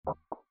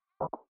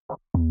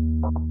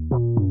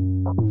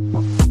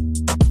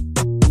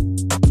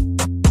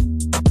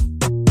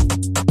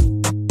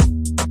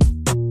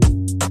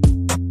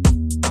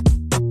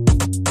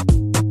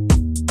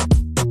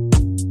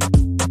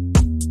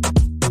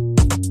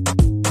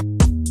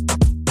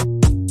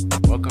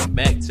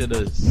To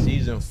the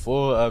season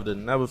 4 of the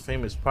Never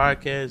Famous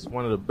podcast,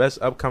 one of the best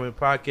upcoming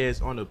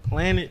podcasts on the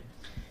planet.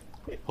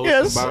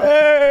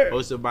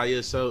 Hosted by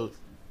yourself,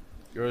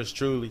 yours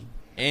truly,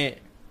 and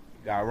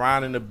got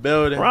Ron in the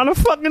building. Ron the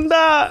fucking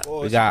died.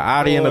 We got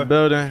Adi in the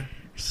building.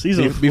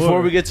 Season 4.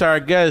 Before we get to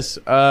our guests,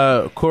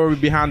 Corey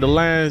behind the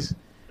lens,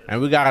 and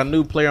we got a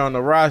new player on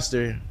the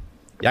roster.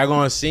 Y'all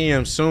gonna see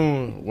him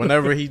soon.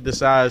 Whenever he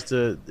decides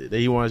that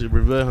he wants to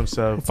reveal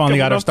himself. Finally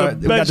got our start.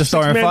 We got the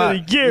starting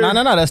 5.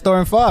 No, that's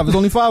starting 5. It's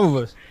only 5 of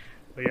us.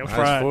 Yeah,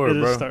 fried. 4,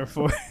 bro. Starting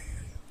 4.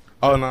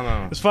 Oh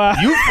no, it's 5.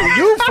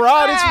 You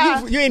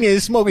fried. You ain't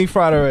even smoking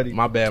fried already.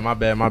 My bad.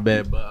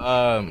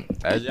 But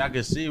as y'all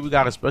can see, we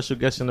got a special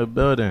guest in the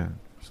building.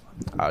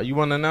 You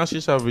want to announce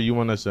yourself, or you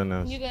want us to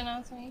announce? You can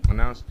announce me.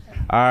 Announce.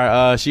 All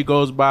right. She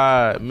goes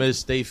by Miss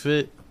Stay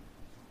Fit.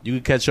 You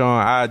can catch her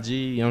on IG,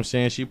 you know what I'm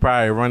saying? She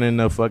probably running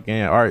the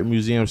fucking art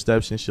museum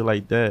steps and shit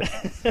like that.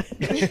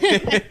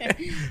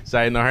 So,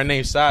 her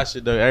name's Sasha,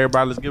 though.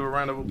 Everybody, let's give a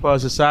round of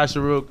applause to Sasha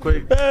real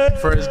quick.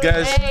 First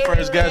guest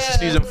of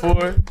season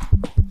 4.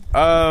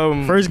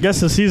 First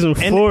guest of season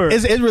 4.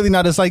 It's really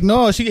not. It's like,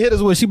 no, she hit us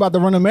with she about to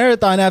run a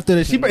marathon after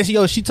this.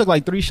 She took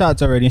like 3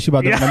 shots already and she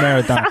about to run a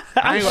marathon.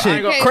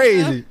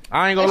 Crazy.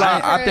 I ain't gonna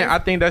lie. I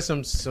think that's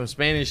some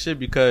Spanish shit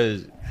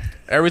because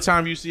every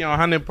time you see on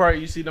 100 Park,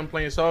 you see them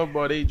playing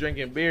softball, they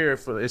drinking beer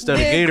instead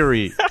of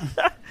Gatorade.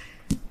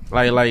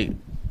 like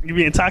you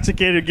be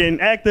intoxicated,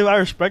 getting active. I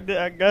respect it,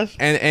 I guess.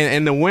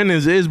 And the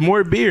winnings is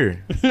more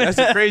beer. That's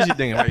the crazy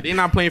thing. Like they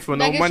not playing for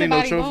no money,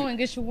 no trophy. Going,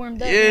 get you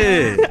warmed up.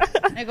 Yeah.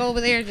 I go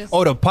over there just.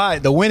 Oh,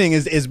 the winning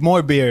is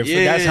more beer.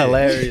 Yeah. That's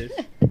hilarious.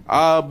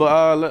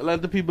 But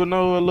let the people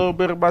know a little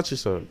bit about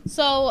yourself.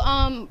 So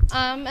I'm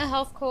a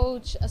health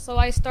coach. So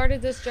I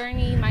started this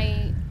journey,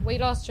 my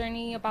weight loss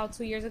journey, about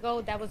 2 years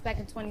ago. That was back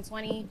in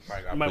 2020.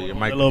 A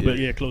little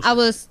bit, closer. I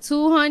was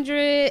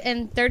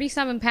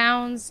 237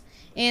 pounds,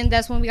 and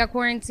that's when we got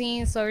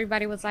quarantined. So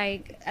everybody was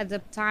like, at the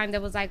time,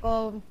 that was like,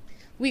 oh,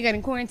 we got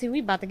in quarantine, we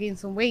about to gain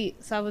some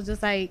weight. So I was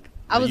just like,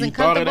 I wasn't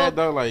comfortable. Thought of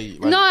that though,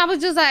 like no, I was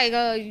just like,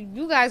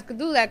 you guys could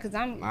do that because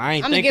I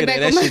ain't thinking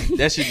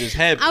that shit just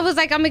happened. I was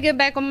like, I'm gonna get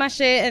back on my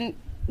shit, and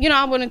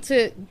I wanted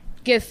to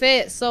get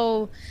fit,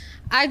 so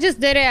I just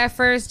did it at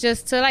first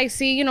just to like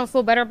see,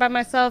 feel better about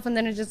myself, and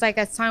then it's just like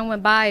as time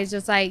went by, it's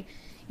just like,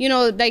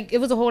 like it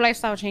was a whole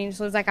lifestyle change.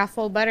 So it's like I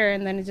felt better,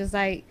 and then it's just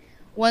like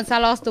once I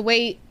lost the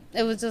weight,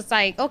 it was just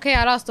like, okay,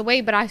 I lost the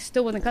weight, but I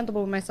still wasn't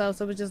comfortable with myself,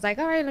 so it was just like,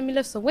 all right, let me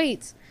lift some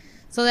weights.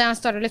 So then I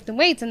started lifting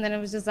weights, and then it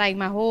was just like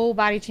my whole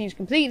body changed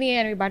completely,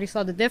 and everybody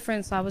saw the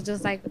difference. So I was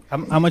just like,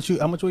 how much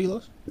weight you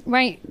lost?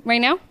 Right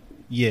now?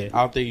 Yeah.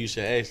 I don't think you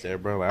should ask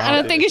that, bro. I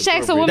don't think you should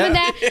ask a woman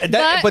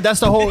but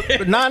that's the whole.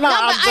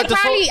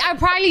 I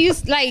probably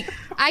used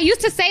I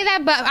used to say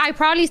that, but I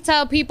probably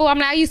tell people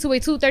I used to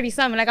weigh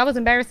 237. Like I was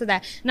embarrassed of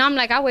that. Now I'm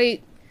like I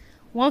weigh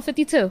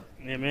 152.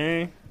 Yeah,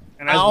 man.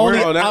 I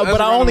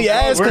only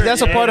ask because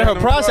that's a part of her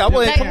process. I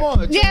wouldn't come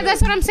on. Yeah,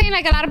 that's what I'm saying.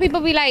 Like a lot of people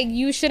be like,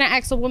 you shouldn't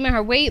ask a woman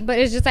her weight, but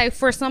it's just like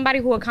for somebody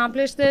who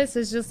accomplished this,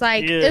 it's just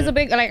like it's a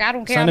big like I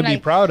don't care. Something to be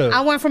proud of.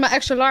 I went from an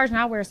extra large,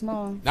 now I wear a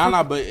small.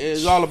 Nah, but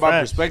it's all about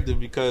perspective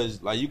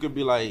because like you could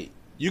be like,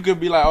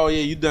 oh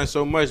yeah, you done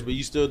so much, but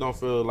you still don't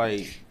feel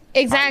like.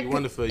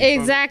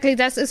 Exactly.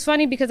 It's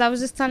funny because I was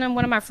just telling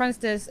one of my friends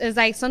this. Is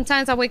like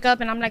sometimes I wake up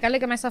and I'm like, I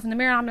look at myself in the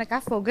mirror, and I'm like, I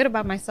feel good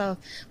about myself,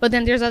 but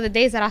then there's other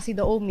days that I see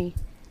the old me.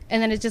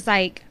 And then it's just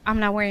like,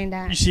 I'm not wearing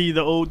that. You see the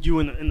old you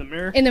in the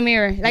mirror? In the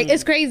mirror. Like,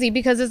 it's crazy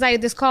because it's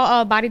like, this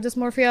called body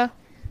dysmorphia.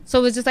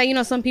 So it's just like,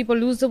 some people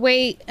lose the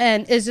weight.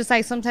 And it's just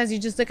like, sometimes you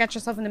just look at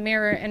yourself in the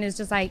mirror and it's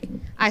just like,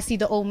 I see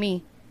the old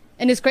me.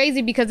 And it's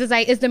crazy because it's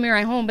like, it's the mirror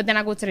at home. But then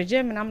I go to the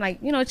gym and I'm like,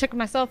 checking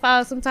myself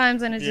out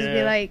sometimes. And it's just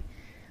be like,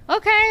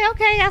 okay,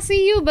 I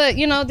see you. But,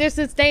 there's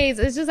this days.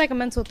 It's just like a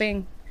mental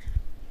thing.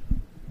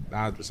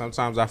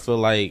 Sometimes I feel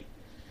like,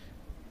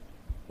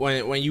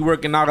 when you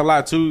working out a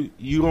lot too,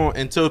 you don't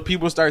until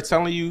people start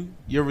telling you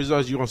your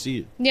results, you don't see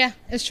it. Yeah,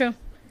 it's true.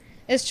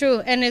 It's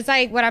true. And it's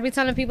like what I be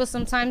telling people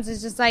sometimes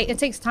is just like it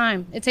takes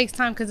time. It takes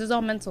time because it's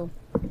all mental.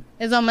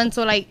 It's all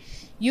mental. Like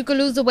you could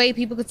lose the weight,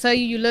 people could tell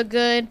you look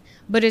good,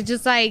 but it's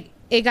just like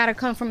it gotta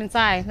come from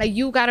inside. Like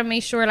you gotta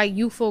make sure like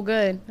you feel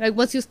good. Like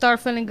once you start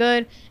feeling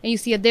good and you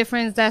see a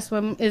difference, that's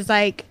when it's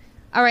like,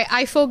 all right,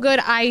 I feel good,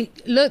 I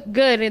look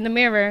good in the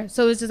mirror.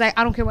 So it's just like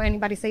I don't care what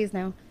anybody says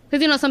now.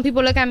 Because, some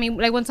people look at me,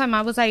 like one time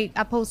I was like,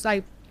 I post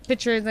like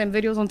pictures and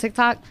videos on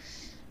TikTok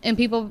and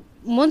people,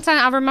 one time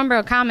I remember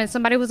a comment,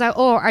 somebody was like,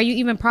 oh, are you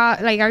even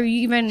proud? Like, are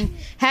you even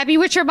happy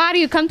with your body?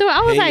 You come through?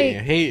 I was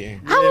hating.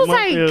 I was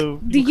like,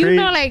 do you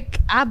know, like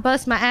I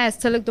bust my ass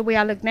to look the way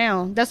I look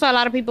now. That's why a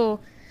lot of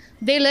people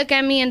they look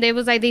at me and they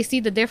was like, they see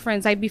the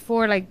difference. Like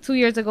before, like 2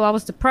 years ago, I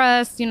was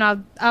depressed. You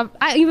know,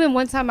 I even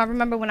one time I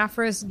remember when I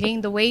first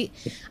gained the weight,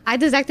 I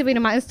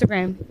deactivated my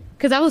Instagram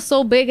because I was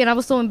so big and I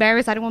was so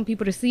embarrassed. I didn't want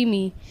people to see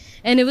me,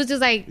 and it was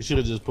just like you should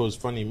have just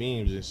posted funny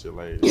memes and shit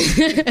like.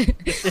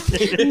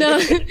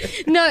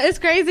 no, it's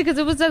crazy because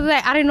it was just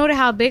like I didn't know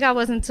how big I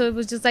was until it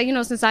was just like, you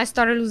know, since I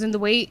started losing the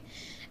weight,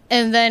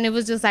 and then it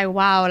was just like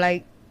wow,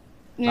 like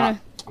you know.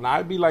 And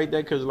I'd be like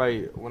that because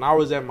like when I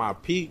was at my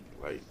peak,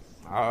 like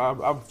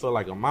I feel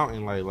like a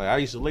mountain. Like I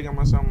used to look at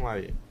myself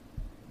like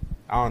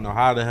I don't know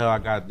how the hell I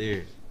got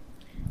there.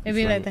 It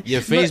be like that.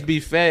 Your face be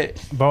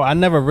fat, bro. I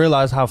never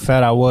realized how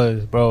fat I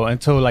was, bro,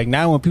 until like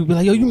now when people be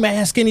like, "Yo, you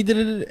mad skinny?"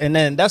 And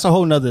then that's a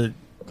whole nother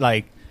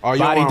like body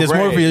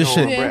dysmorphia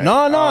shit. Yeah.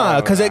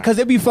 No, because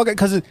it be fucking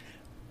because.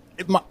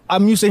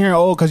 I'm used to hearing,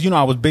 oh, because, you know,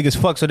 I was big as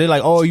fuck. So they're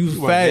like, oh, you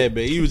fat.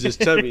 But you was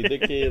just chubby. The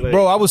kid, like,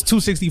 bro, I was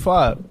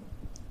 265.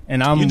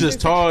 And I'm. You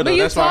just tall, though.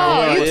 That's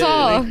why you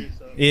tall.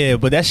 Yeah,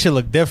 but that shit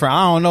look different.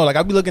 I don't know. Like,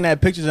 I be looking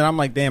at pictures and I'm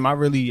like, damn, I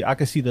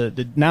can see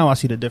the now I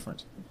see the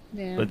difference.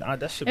 Yeah. But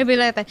that shit. It'd be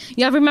like that.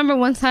 Y'all remember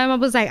one time I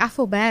was like, I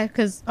feel bad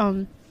because,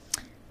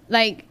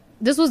 like,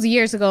 this was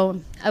years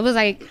ago. I was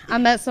like, I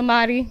met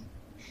somebody.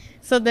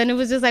 So then it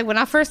was just like when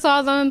I first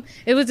saw them,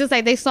 it was just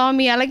like they saw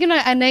me at like, you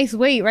know, a nice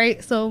weight,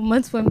 right? So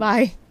months went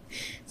by.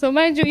 So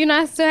mind you, you know,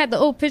 I still had the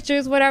old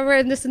pictures, whatever,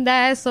 and this and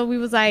that. So we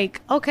was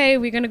like, okay,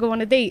 we're gonna go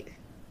on a date.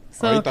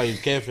 So you thought you was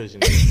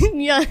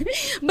catfishing. yeah,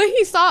 but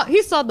he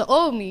saw the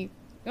old me,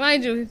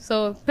 mind you.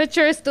 So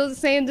picture is still the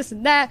same, this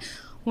and that.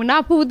 When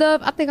I pulled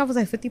up, I think I was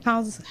like 50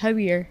 pounds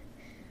heavier.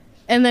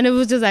 And then it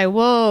was just like,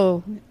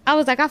 whoa. I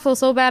was like, I feel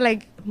so bad,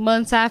 like,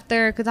 months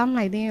after. Because I'm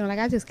like, damn, like,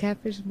 I just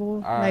catfished,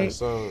 boy. All right,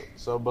 so,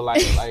 but,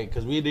 like,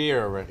 because we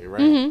there already,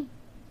 right? Mm-hmm.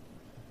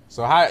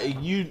 So, how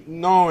you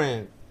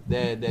knowing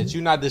that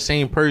you're not the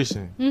same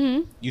person,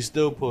 Mm-hmm. you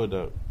still pulled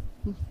up?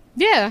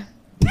 Yeah.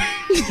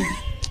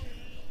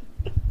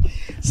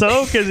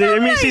 So, because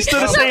it means she's still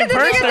the same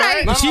person,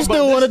 right? No, she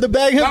still wanted to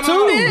bag him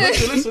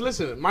too.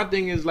 Listen. My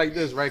thing is like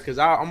this, right? Because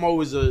I'm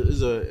always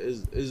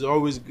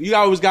always you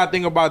always got to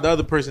think about the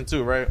other person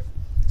too, right?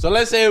 So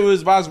let's say it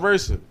was vice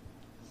versa.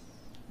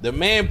 The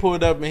man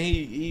pulled up and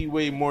he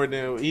weighed more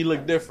than he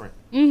looked different.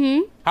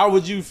 Mm-hmm. How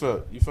would you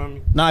feel? You feel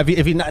me? Nah,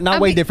 if he not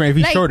way different. If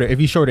he's like, shorter. If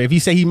he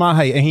say he my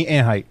height and he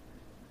in height.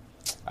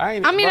 I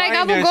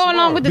would go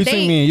along with the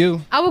between date. Me and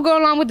you. I would go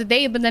along with the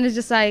date, but then it's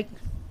just like,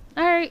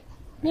 all right.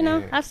 You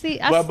know, I see.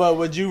 But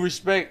would you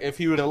respect if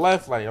he would have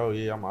left? Like, oh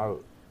yeah, I'm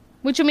out.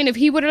 What you mean if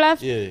he would have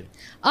left? Yeah.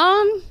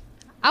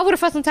 I would have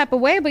felt some type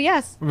of way, but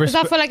yes, because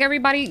I feel like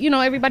everybody. No,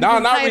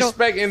 not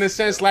respect in the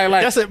sense like.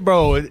 That's it,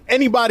 bro.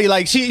 Anybody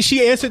like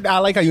she answered. I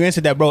like how you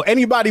answered that, bro.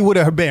 Anybody would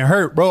have been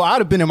hurt, bro. I'd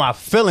have been in my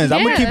feelings. Yeah.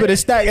 I'm gonna keep it a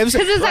stack. Because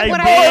it's like what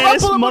I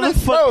pull up on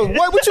this, bro.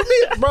 What you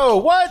mean, bro?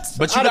 What?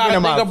 But you gotta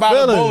think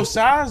about both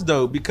sides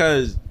though,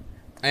 because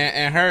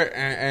and her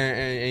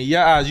and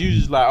your eyes, you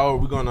just like, oh,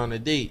 we're going on a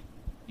date.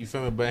 You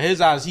feel me? But in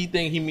his eyes, he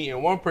think he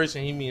meeting one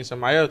person, he meeting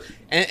somebody else.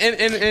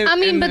 And I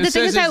mean, but the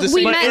thing is that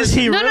we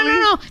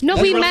met. No,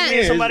 we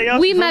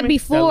met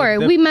before.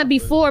 We met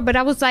before, but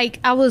I was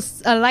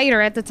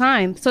lighter at the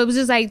time, so it was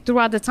just like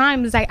throughout the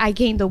time, it's like I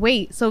gained the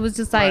weight. So it was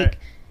just like,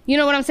 you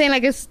know what I'm saying?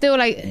 Like it's still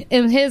like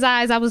in his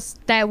eyes, I was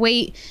that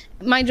weight.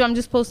 Mind you, I'm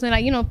just posting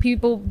like, you know,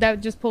 people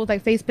that just post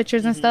like face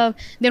pictures and stuff.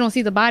 They don't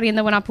see the body, and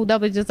then when I pulled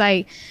up, it's just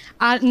like,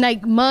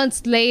 like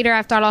months later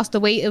after I lost the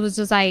weight, it was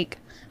just like.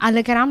 I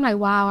look at it, I'm like,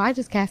 wow, I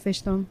just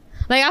catfished them.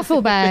 Like, I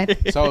feel bad.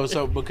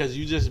 So because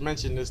you just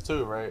mentioned this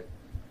too, right?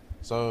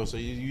 So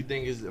you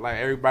think it's like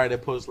everybody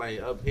that posts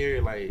like up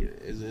here, like,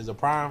 is a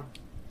prime?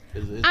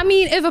 I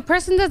mean, if a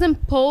person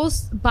doesn't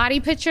post body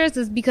pictures,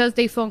 it's because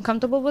they feel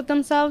uncomfortable with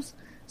themselves.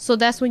 So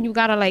that's when you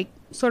gotta, like,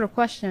 sort of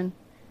question.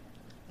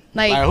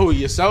 Like who,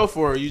 yourself,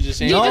 or you just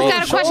saying? You just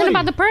got a question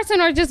about the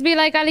person, or just be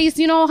like, at least,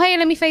 you know, hey,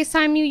 let me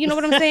FaceTime you. You know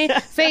what I'm saying?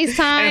 FaceTime.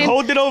 And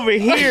hold it over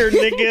here,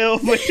 nigga.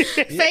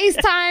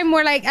 FaceTime,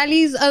 or like at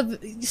least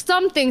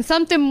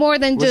something more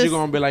than what just. You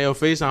gonna be like, yo,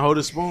 FaceTime, hold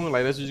a spoon?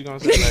 Like that's what you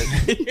gonna say?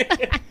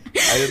 Like,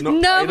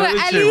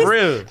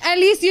 at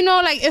least you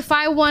know, like if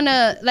I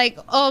wanna, like,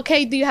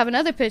 okay, do you have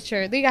another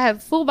picture? Do you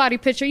have full body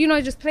picture? You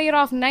know, just play it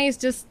off nice,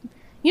 just.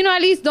 You know,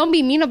 at least don't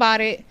be mean about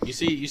it. You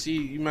see,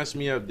 you messed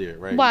me up there,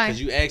 right? Why? Because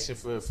you asking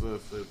for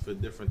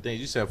different things.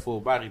 You said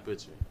full body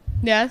picture.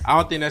 Yes. I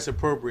don't think that's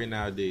appropriate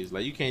nowadays.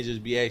 Like, you can't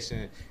just be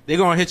asking. They're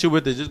going to hit you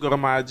with it. Just go to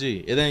my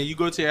IG. And then you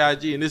go to your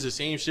IG, and it's the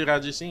same shit I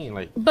just seen.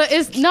 Like, but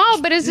it's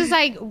just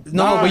like.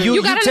 No, but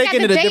you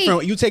taking it a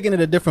different. You taking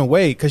it a different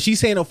way. Because she's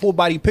saying a full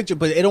body picture,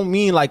 but it don't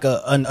mean like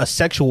a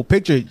sexual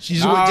picture. She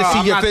just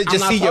see your face.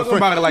 Just see your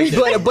friend. Like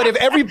but if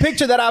every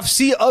picture that I've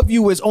seen of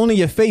you is only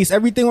your face,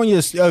 everything on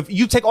your,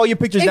 you take all your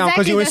pictures down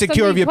because you're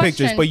insecure of your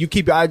pictures, but you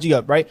keep your IG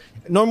up, right?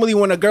 Normally,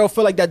 when a girl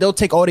feel like that, they'll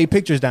take all their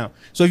pictures down.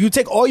 So if you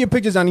take all your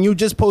pictures down and you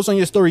just post on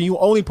your story, you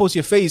only post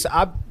your face.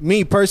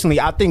 Me personally,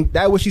 I think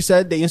that what she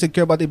said, they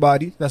insecure about their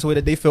bodies. That's the way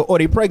that they feel. Or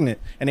they pregnant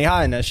and they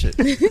hiding that shit.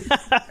 And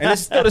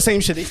it's still the same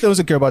shit. They still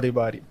insecure about their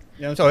body. You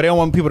know what I'm saying? They don't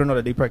want people to know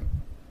that they pregnant.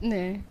 Nah. I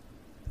ain't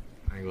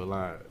gonna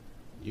lie.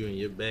 You in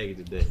your bag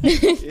today.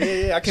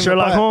 Yeah, I can.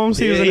 Sherlock Holmes,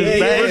 he was in his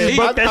bag.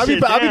 I be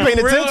paying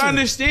Real attention.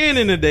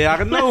 understanding today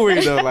out of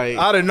nowhere though. Like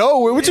Out of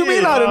nowhere. What you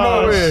mean out of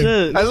nowhere?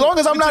 shit. As long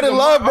as I'm not in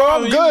love, bro,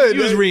 I'm good.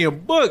 You was reading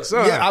books,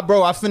 huh? Yeah,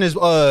 bro, I finished.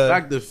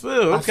 Dr.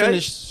 Phil. I Okay.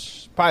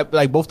 finished probably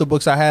like both the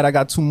books I had. I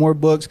got 2 more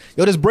books.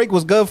 Yo, this break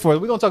was good for us.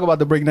 We're gonna talk about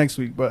the break next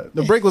week, but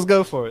the break was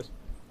good for us.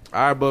 All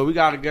right, but we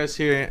got a guest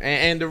here,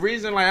 and the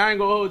reason, like, I ain't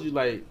gonna hold you,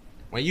 like,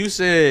 when you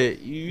said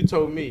you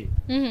told me,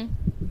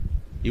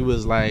 you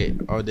was like,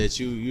 oh, that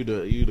you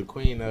the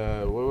queen.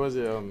 What was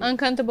it?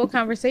 Uncomfortable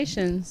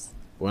conversations.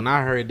 When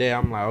I heard that,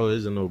 I'm like, oh, this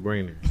is a no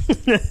brainer.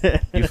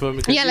 You feel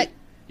me? 'Cause Yeah, like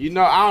you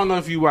know, I don't know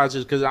if you watch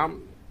this, cause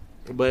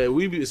but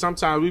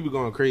sometimes we be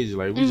going crazy,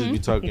 like we just be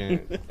talking,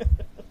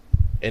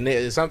 and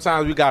then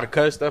sometimes we gotta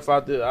cut stuff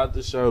out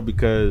the show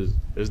because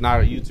it's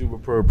not YouTube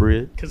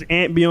appropriate. Cause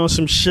Ant be on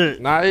some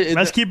shit. Nah,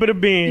 Let's keep it a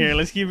bean here.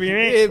 Let's keep it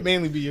Ant. It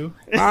mainly be you.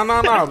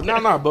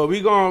 No. But we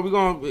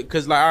going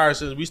because like all right,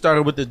 since we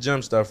started with the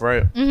gym stuff,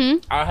 right?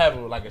 I have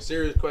like a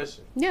serious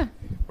question, yeah.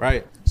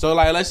 right? So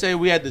like, let's say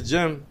we at the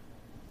gym,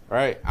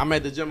 right? I'm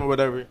at the gym or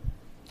whatever.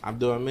 I'm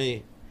doing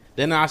me.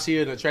 Then I see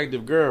an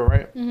attractive girl,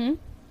 right?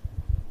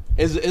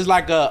 It's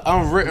like a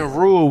unwritten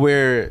rule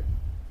where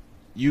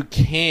you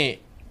can't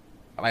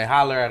like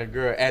holler at a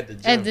girl at the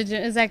gym. At the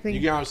gym, exactly. You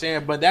get what I'm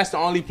saying? But that's the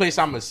only place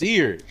I'ma see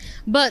her.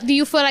 But do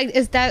you feel like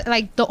is that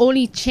like the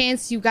only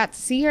chance you got to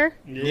see her,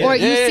 or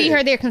you see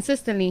her there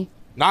consistently?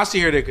 No, I see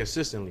her there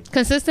consistently.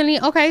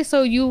 Consistently, okay.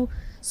 So you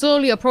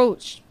slowly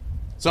approach.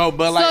 So,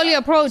 but like Slowly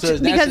approach so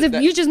because if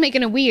you just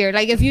making it weird,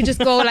 like if you just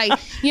go like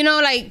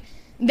like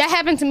that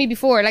happened to me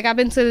before. Like I've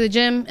been to the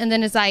gym and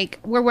then it's like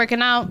we're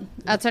working out.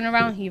 I turn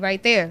around, he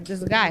right there.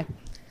 There's a guy.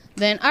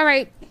 Then all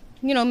right,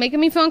 making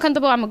me feel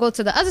uncomfortable. I'm gonna go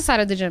to the other side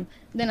of the gym.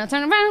 Then I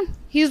turn around,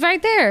 he's right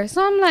there.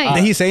 So I'm like,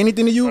 Did he say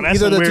anything to you? Oh, that's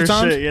Either some the 2 weird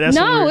times? shit. Yeah, that's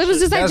some no, weird it was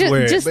shit. just like That's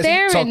weird. just But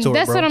talk staring. to her,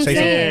 That's bro. what I'm Say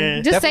saying.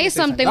 something. Just Definitely say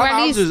say something. No, Or at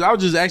I least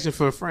was just asking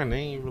for a friend. They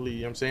ain't really, you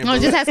know what I'm saying. no,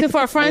 But just asking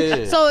for a friend.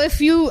 Yeah.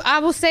 So I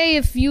will say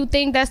if you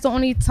think that's the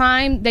only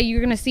time that you're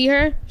gonna see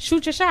her,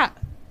 shoot your shot.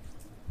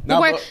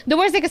 No, The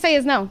worst they can say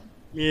is no.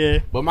 Yeah.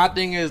 but my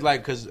thing is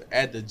like, cause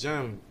at the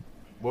gym,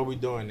 what we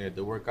doing there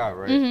to work out,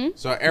 right? Mm-hmm.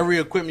 So every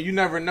equipment, you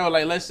never know.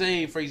 Like let's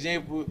say, for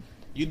example,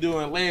 you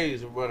doing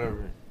legs or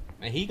whatever,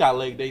 and he got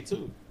leg day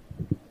too.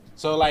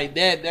 So like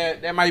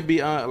that might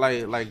be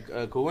like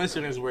a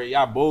coincidence where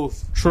y'all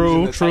both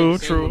True, using the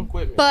same true.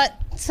 equipment. But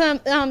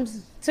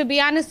to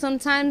be honest,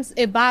 sometimes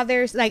it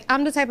bothers. Like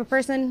I'm the type of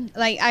person,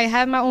 like I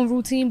have my own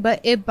routine, but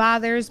it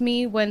bothers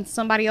me when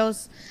somebody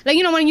else, like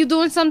when you're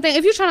doing something.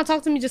 If you're trying to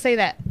talk to me, just say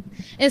that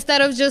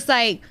instead of just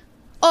like,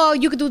 oh,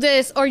 you could do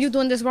this or you're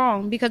doing this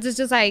wrong, because it's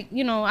just like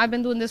I've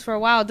been doing this for a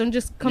while. Don't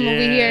just come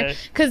over here,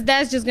 because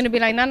that's just gonna be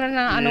like no.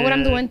 I know what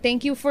I'm doing.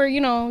 Thank you for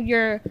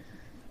your.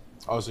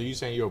 Oh, so you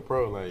saying you're a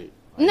pro, like?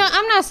 No,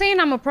 I'm not saying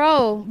I'm a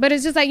pro, but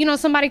it's just like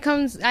somebody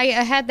comes. I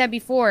had that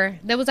before.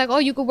 That was like, oh,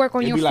 you could work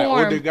on It your be like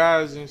form. older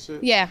guys and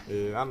shit. Yeah.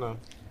 Yeah, I know.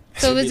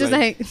 So It it's be just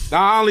like No,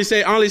 I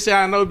only say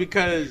I know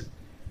because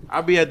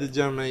I be at the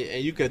gym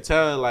and you could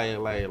tell like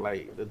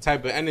the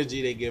type of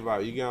energy they give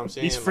out. You get what I'm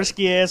saying? These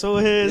frisky ass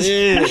old heads.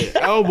 Yeah,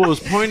 elbows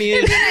pointy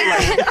as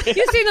shit, like,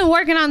 you see them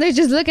working out, they're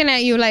just looking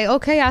at you like,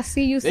 okay, I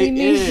see you, see They-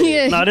 me.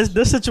 yeah. No,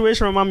 this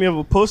situation remind me of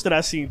a post that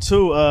I seen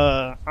too.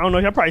 I don't know,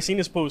 y'all probably seen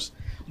this post,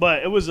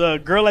 but it was a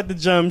girl at the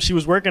gym. She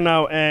was working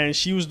out and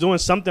she was doing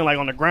something like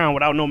on the ground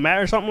without no mat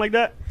or something like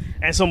that.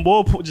 And some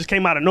boy just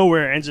came out of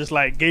nowhere and just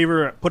like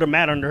put a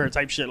mat under her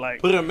type shit. Like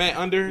put a mat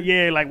under.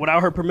 yeah, like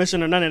without her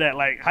permission or none of that.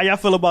 Like how y'all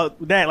feel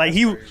about that? Like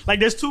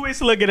there's 2 ways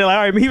to look at it. Like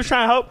all right, he was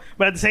trying to help,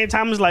 but at the same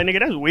time it's like nigga,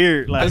 that's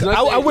weird. Like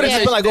I wouldn't Yeah.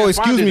 feel like, oh,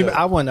 excuse me, but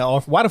I I want to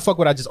offer. Why the fuck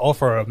would I just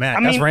offer her a mat?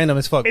 That's random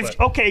as fuck. It's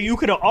But, okay. You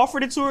could have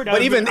offered it to her.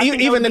 but even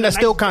then, that's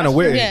still kind of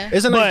weird. Yeah.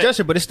 It's a nice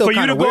gesture, but it's still for you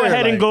kind to of go weird.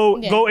 ahead and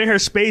like- go in her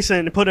space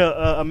and put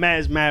a mat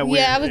is mad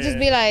weird. Yeah, I would just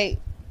be like,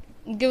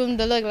 give them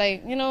the look,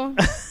 like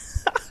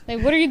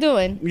like what are you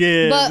doing?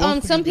 Yeah, But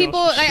motherfuckers some doing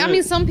people, some like I shit.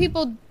 mean, some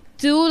people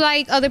do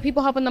like other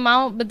people helping them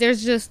out, but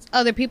there's just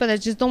other people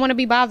that just don't want to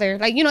be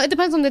bothered. Like it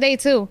depends on the day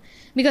too,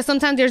 because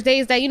sometimes there's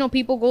days that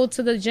people go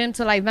to the gym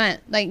to like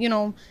vent, like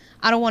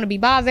I don't want to be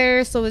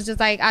bothered, so it's just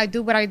like I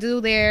do what I do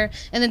there.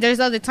 And then there's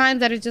other times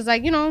that it's just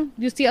like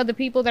you see other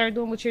people that are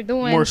doing what you're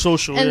doing, More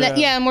social, and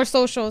yeah. more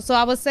social. So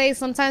I would say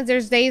sometimes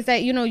there's days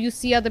that you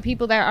see other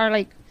people that are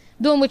like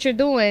doing what you're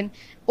doing,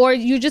 or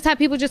you just have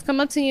people just come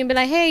up to you and be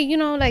like, hey,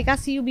 like I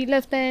see you be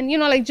lifting,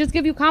 like just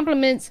give you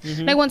compliments.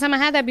 Like one time I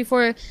had that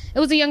before. It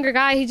was a younger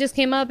guy. He just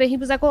came up and he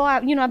was like, oh,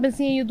 I've been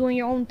seeing you doing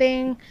your own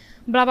thing,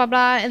 blah blah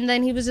blah. And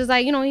then he was just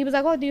like, he was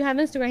like, oh, do you have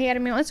Instagram? He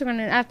added me on Instagram,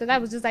 and after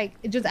that was just like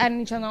just adding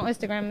each other on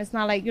Instagram. It's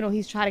not like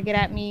he's trying to get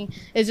at me.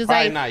 It's just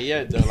Probably like not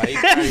yet though. Like, he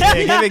probably-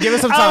 Yeah, give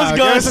it some I was time.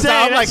 gonna Give it some say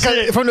time. I'm that like,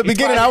 shit. from the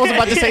beginning, I was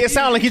about to say it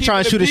sounded like he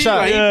trying to shoot a shot.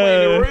 Like, he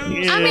playing the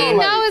real. Yeah. I mean,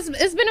 Like, no, it's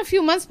it's been a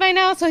few months by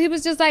now, so he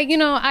was just like,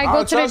 I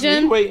go to the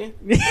gym. He waiting.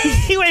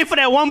 He waiting for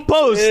that one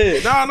post.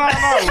 Yeah.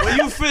 No. When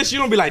you fish, you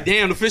don't be like,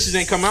 damn, the fishes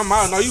ain't coming. I'm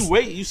out. No, you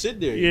wait. You sit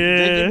there. You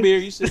drink your beer.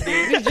 You sit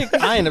there.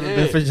 I ain't never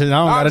been fishing. I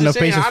don't got enough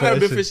patience for I never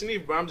been shit. fishing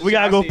either. But I'm just We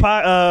gotta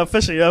go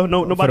fishing, yo.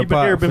 Nobody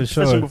but here been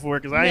sure. fishing before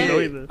because I ain't know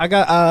either. I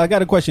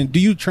got a question. Do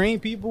you train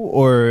people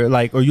or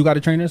you got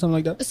a trainer or something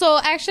like that? So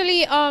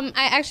actually, I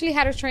actually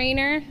had a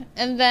trainer,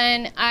 and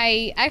then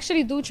I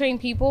actually do train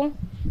people.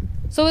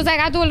 So it's like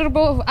I do a little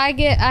bit.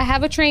 I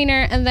have a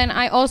trainer, and then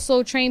I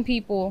also train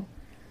people.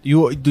 Do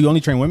you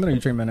only train women or you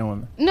train men and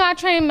women? No, I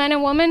train men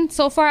and women.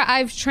 So far,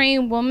 I've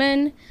trained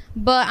women,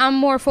 but I'm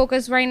more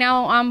focused right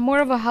now. I'm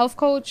more of a health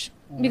coach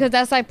because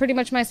that's like pretty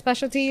much my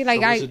specialty.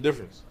 Like, so what's the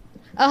difference?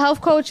 A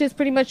health coach is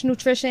pretty much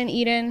nutrition,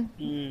 eating,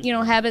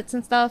 habits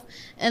and stuff,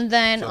 and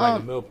then So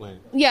like a meal plan.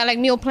 Yeah, like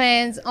meal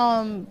plans.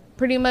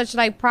 Pretty much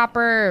like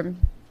proper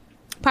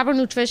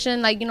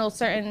nutrition, like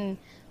certain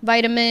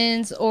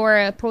vitamins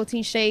or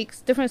protein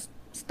shakes, different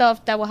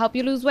stuff that will help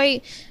you lose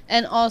weight,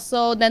 and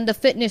also then the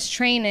fitness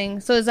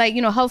training. So it's like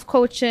health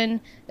coaching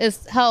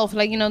is health,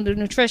 like the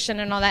nutrition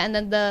and all that, and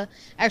then the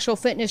actual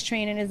fitness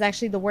training is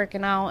actually the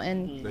working out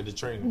and the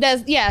training.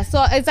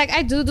 So it's like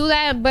I do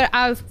that, but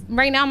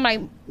right now I'm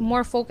like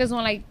more focused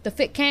on like the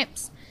fit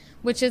camps,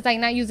 which is like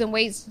not using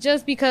weights,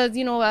 just because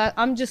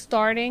I'm just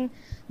starting.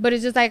 But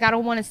it's just like I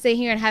don't want to sit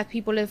here and have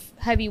people lift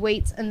heavy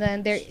weights and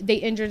then they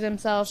injure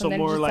themselves. So and then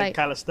more just like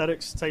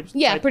calisthenics type.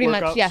 Yeah, type pretty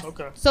workouts? much. Yeah.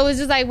 Okay. So it's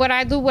just like what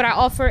I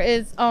offer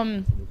is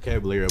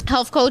Vocabulary.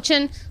 health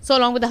coaching. So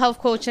along with the health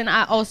coaching,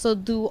 I also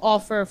do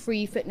offer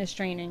free fitness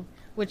training,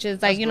 which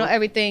is like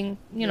everything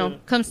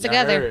comes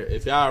together.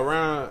 If y'all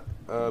around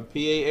PA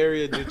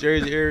area, New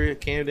Jersey area,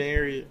 Camden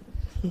area,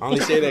 I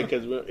only say that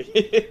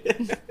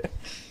because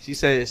she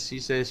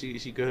said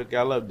she could hook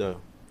y'all up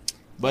though.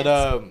 But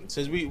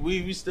since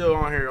we still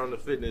on here on the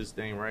fitness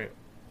thing, right?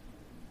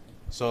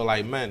 So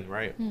like men,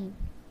 right?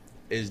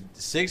 Is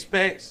 6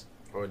 packs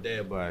or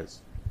dad bods?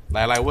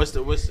 Like what's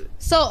the?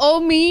 So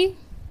me,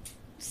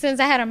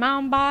 since I had a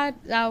mountain bod,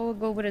 I would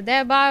go with a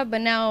dad bod.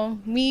 But now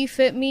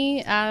fit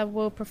me, I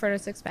will prefer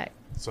the 6-pack.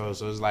 So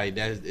it's like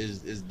that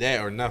is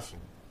that or nothing.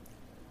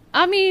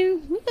 I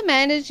mean, we can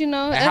manage, And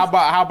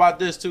how about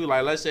this too?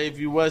 Like, let's say if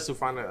you was to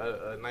find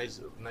a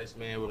nice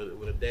man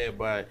with a dad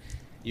bod,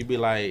 you'd be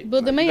like,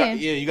 build a man.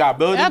 You got to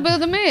build him. I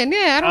build a man.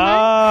 Yeah,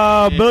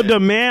 I don't know. Build a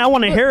man. I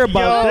want to hear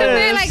about Build this. a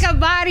man like a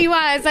body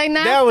wise, like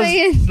not That was-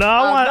 saying. No,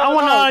 I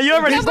want. You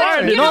already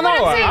started. You know what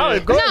I'm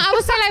saying? go No, ahead. I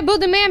was saying like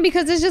build a man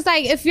because it's just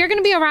like if you're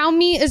gonna be around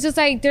me, it's just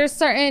like there's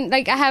certain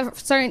like I have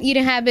certain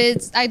eating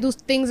habits. I do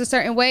things a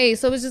certain way,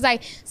 so it's just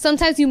like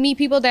sometimes you meet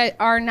people that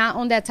are not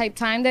on that type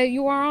time that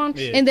you are on,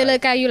 and they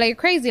look at you like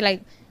crazy.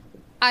 Like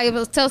I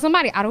will tell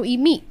somebody I don't eat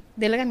meat.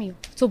 They look at me.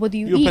 So what do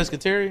you eat? You a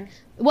pescatarian?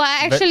 Well,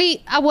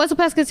 I was a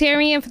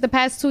pescatarian for the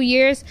past 2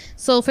 years.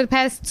 So for the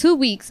past 2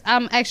 weeks,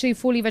 I'm actually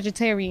fully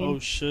vegetarian. Oh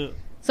shit.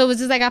 So it's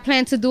just like I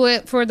plan to do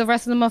it for the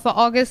rest of the month of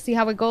August, see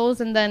how it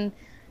goes, and then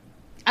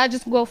I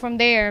just go from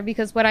there.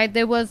 Because what I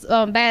did was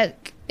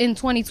back in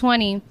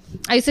 2020,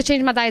 I used to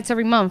change my diets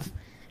every month,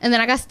 and then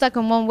I got stuck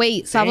on one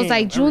weight. So I was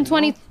like June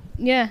 20.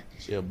 Yeah.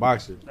 She a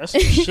boxer. That's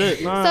some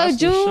shit. Nah, So that's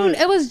some June,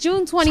 shit. it was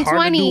June It's hard to do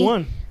 2020.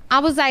 one. I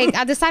was like,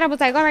 I decided,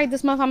 all right,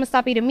 this month I'm gonna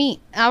stop eating meat.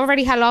 I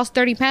already had lost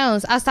 30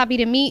 pounds. I stopped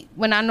eating meat.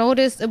 When I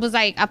noticed, it was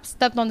like I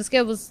stepped on the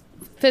scale, it was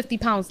 50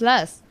 pounds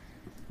less.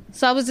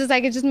 So I was just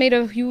like, it just made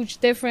a huge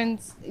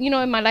difference,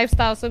 in my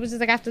lifestyle. So it was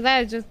just like after that,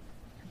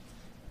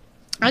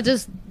 I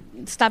just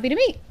stopped eating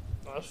meat.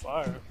 That's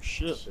fire.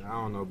 Shit. I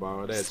don't know about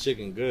all that.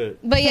 Chicken good.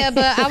 But yeah,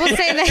 but I would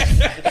say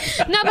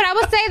that but I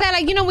would say that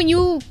like, when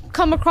you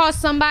come across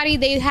somebody,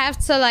 they have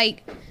to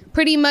like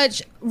pretty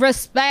much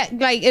respect,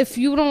 like if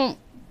you don't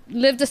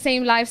live the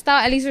same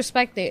lifestyle, at least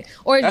respect it.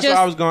 Or That's just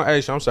what I was going to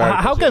ask you. I'm sorry.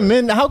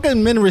 How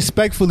can men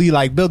respectfully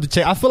like build a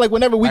chick? I feel like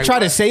whenever we Like try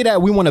to what? say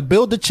that we want to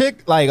build a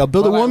chick, like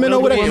build a woman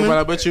or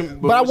whatever.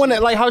 But I want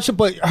to like how she.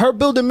 But her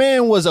building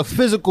man was a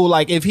physical.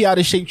 Like if he out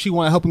of shape, she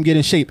want to help him get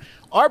in shape.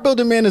 Our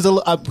building man is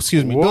build a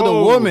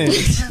Whoa. woman.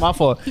 My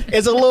fault.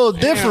 It's a little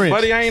different.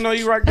 Buddy, I ain't know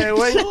you rock that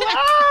way.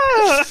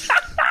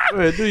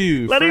 Where do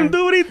you? Let him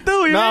do what he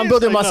do. No, I'm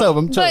building myself.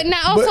 I'm But trying.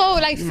 not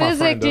also like my friend,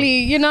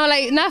 physically,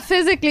 like not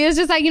physically. It's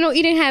just like,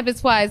 eating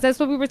habits wise. That's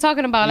what we were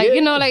talking about. Like,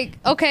 like,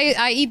 okay,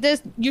 I eat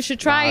this, you should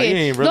try Nah, it. you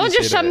ain't really Don't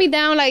just say shut that. me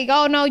down like,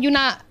 oh no,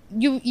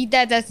 you eat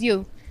that, that's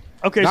you.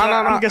 Okay, No, so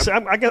no,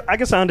 no. I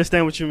guess I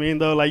understand what you mean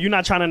though. Like you're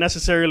not trying to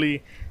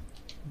necessarily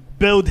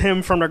build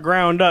him from the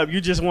ground up.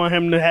 You just want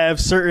him to have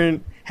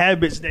certain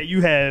habits that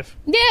you have.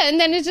 Yeah, and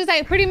then it's just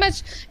like pretty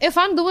much if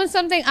I'm doing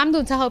something, I'm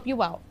doing to help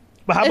you out.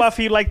 But how about if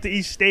he like to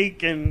eat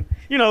steak and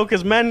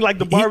because men like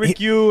the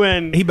barbecue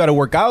and He better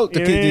work out.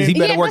 Yeah. He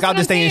better work that's out what to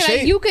I'm stay in saying. Like,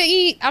 shape. you could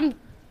eat. I'm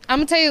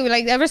gonna tell you,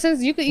 like ever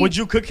since you could eat. would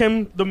you cook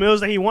him the meals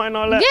that he want and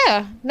all that?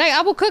 Yeah, like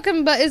I will cook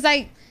him, but it's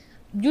like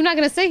you're not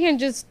gonna sit here and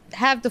just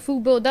have the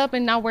food build up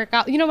and not work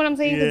out. You know what I'm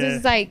saying? Because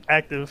it's like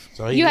active.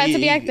 So You have to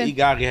be active. He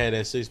gotta have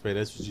that 6-pack.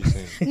 That's what you're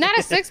saying. not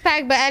a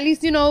 6-pack, but at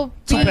least Two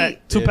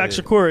pack Yeah.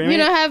 Shakur.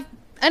 have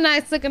a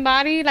nice looking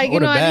body, like, you Or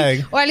the know,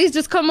 bag. or at least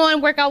just come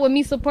on, work out with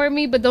me, support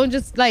me, but don't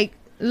just like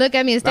look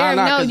at me and stare.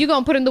 Nah, No, 'cause you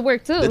gonna put in the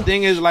work too. The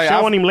thing is, like,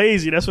 I want him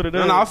lazy. That's what it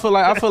is. No, I feel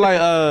like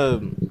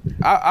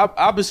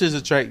opposites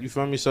attract. You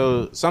feel me?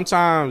 So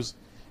sometimes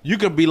you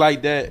could be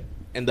like that,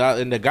 and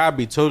the guy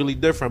be totally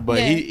different, but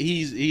Yeah.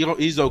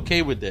 he's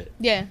okay with that.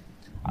 Yeah.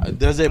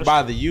 Does it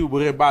bother you?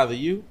 Would it bother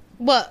you?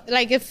 But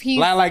like if he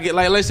Like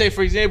let's say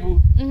for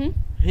example, Mhm.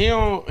 he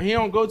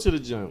don't go to the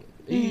gym.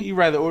 He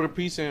rather order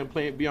pizza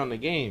and be on the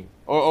game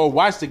or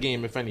watch the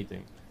game if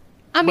anything.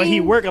 I mean, But he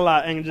work a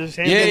lot and just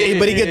But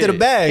he get to the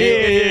bag.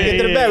 Yeah. Get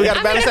to the bag. We got to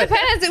I mean, balance it that.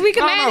 depends. We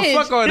can manage.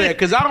 No, fuck all that.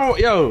 Because I don't.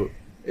 Yo,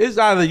 it's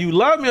either you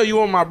love me or you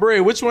want my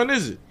bread. Which one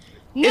is it?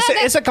 No,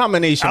 It's a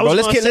combination, I bro.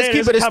 was Let's gonna say, keep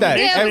it's it a a stack.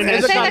 combination. Yeah, I was gonna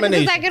It's a say that 'cause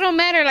combination. it's like it don't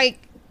matter.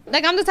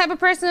 Like I'm the type of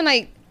person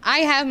like I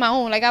have my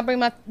own. Like I bring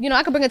my,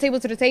 I could bring a table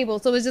to the table.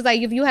 So it's just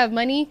like if you have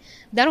money,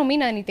 that don't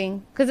mean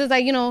anything. Cause it's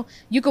like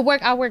you could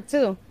work, I work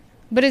too.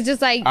 But it's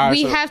just like All right,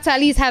 we so- have to at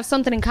least have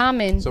something in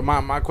common. So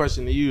my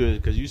question to you is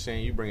because you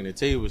saying you bringing the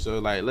table. So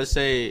like, let's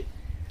say,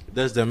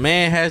 does the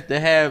man has to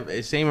have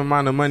the same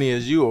amount of money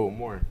as you or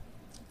more?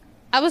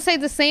 I would say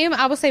the same.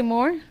 I would say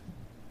more.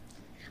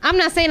 I'm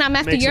not saying I'm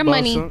after Makes your about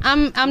money. sense.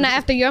 I'm not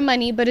after your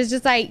money. But it's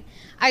just like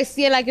I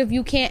see it like if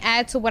you can't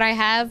add to what I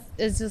have,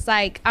 it's just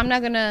like I'm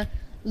not gonna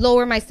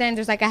lower my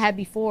standards like I had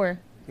before.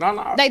 No.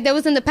 Like that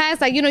was in the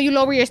past, like you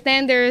lower your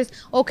standards.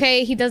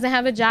 Okay, he doesn't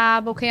have a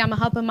job. Okay, I'm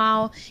gonna help him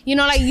out.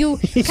 Like you.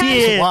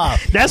 Yeah, Wow.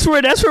 that's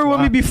where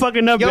women be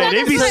fucking up. Yo, at. They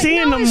that's be like,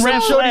 seeing no, them it's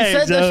red so- Shorty flags.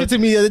 said that shit to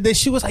me the other day.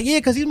 She was like, "Yeah,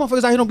 because these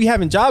motherfuckers out here don't be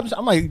having jobs."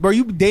 I'm like, "Bro,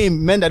 you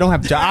dating men that don't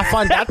have jobs."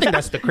 I think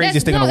that's the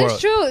craziest thing in the world.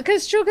 It's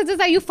true. Cause it's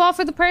like you fall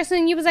for the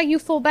person. You was like you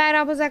feel bad.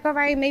 I was like, all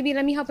right, maybe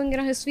let me help him get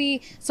on his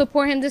feet,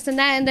 support him, this and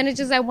that. And then it's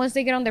just like once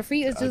they get on their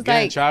feet, it's just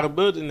Again, like. try to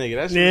build the nigga.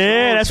 That's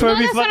Yeah, that's where No,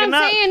 we that's what fucking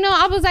I'm up. saying. No,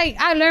 I was like,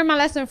 I learned my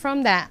lesson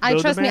from that.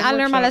 Build Trust the me, man I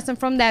learned my workshop. lesson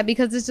from that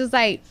because it's just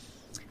like,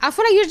 I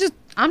feel like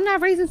I'm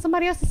not raising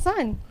somebody else's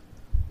son.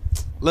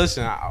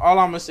 Listen, all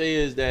I'm gonna say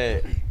is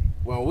that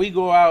when we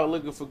go out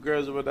looking for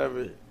girls or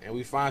whatever, and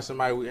we find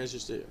somebody we're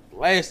interested,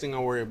 last thing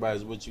I'm worried about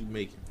is what you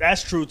making.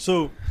 That's true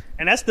too,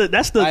 and that's the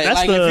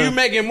Like if you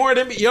making more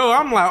than me, yo,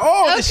 I'm like,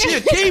 oh, Okay. she a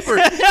keeper.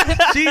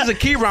 She's a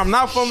keeper. I'm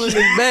not fumbling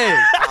this bag.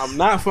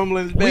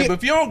 But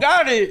if you don't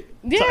got it,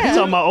 You Yeah.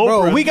 talking about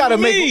Oprah? Bro, we gotta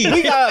Me. make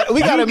we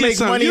gotta you make get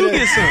some. money. You to-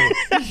 get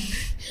some.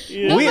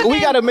 Yeah. we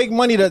gotta make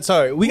money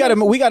to we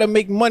gotta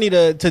make money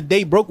to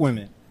date broke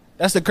women.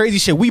 That's the crazy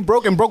shit. We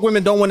broke and broke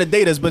women don't want to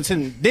date us, but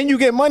then you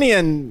get money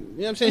and you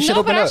know what I'm saying shit No,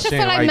 open but I up. should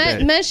Saying feel like like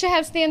that. men should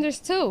have standards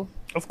too.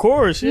 Of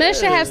course, Men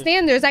should have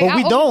standards. Like But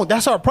we don't.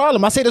 That's our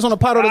problem. I say this on the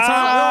pod all the time.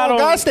 I I don't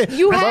don't- got stand-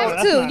 You Bro, have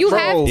that's to. not You true.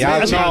 have to. Yeah,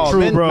 That's no, not true,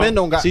 men, bro. Men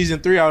don't got. Season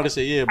 3, I would have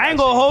said yeah. I ain't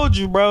gonna hold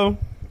you, bro.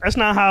 That's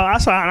not how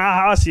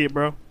I see it,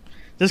 bro.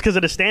 Just because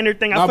of the standard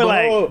thing, I feel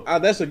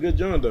like. That's a good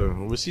joint though.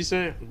 What she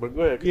said, but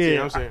go ahead. Continue,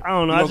 Yeah, I'm saying. I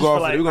don't know. We I gonna just go feel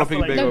off like it. We I gonna feel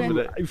like piggyback Okay. off of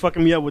that. you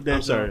fucking me up with that.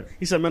 I'm sorry.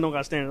 He said men don't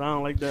got standards. I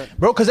don't like that.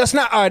 Bro, because that's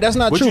not all right. That's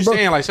not What true, you bro.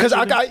 saying, like, Because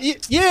I got sexually?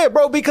 yeah,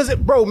 bro. Because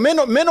men will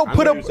I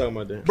put know up, you talking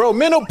about that. bro.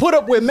 Men will put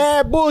up with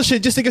mad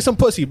bullshit just to get some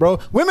pussy, bro.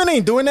 Women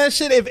ain't doing that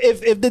shit.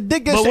 If the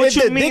dick is But what if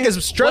you the mean? dick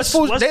is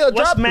stressful, what's they'll what's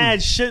drop you.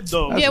 mad shit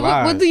though? That's Yeah,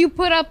 lies. what do you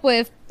put up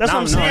with? That's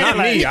what I'm saying. Not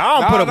like, me. I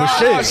don't put up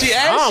with shit. She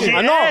asking.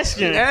 I know.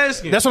 asking. She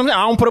asking. That's what I'm saying.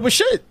 I don't put up with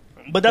shit.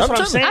 But that's I'm what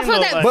I'm telling saying. you. I feel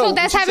though, that. like- So But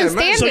that's you having said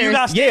men. standards. So you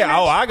got standards? Yeah,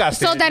 I got So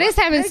standards. that is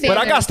having standards. But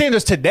I got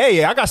standards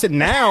today. I got standards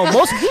now.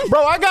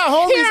 Bro, I got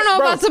homies. He don't know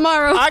bro, about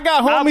tomorrow. I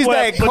got homies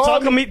that but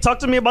call me. talk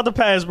to me about the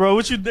past, bro.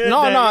 What you did?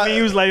 No, that, no, and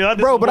you was like, I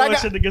did bro, some but I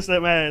got- bullshit to get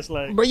that ass.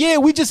 Like, But yeah,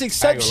 we just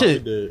accept I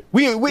ain't gonna lie, shit.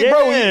 we did. We Yeah,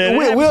 bro, it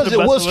happens to the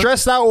we'll best of us.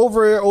 stress out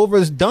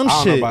over dumb I don't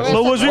know shit. about that.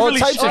 but was we All really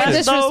types of Or shit.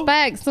 stressed though?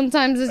 disrespect.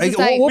 Sometimes it's just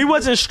Like, like. We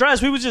wasn't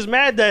stressed. We was just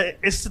mad that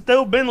it's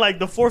still been like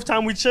the 4th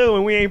time we chill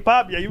and we ain't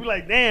pop yet. You were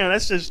like, damn,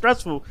 that's just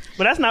stressful.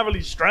 But that's not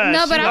really stress.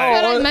 No, but You I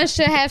like, feel like men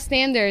should have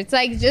standards.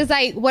 Like just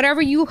like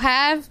whatever you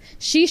have,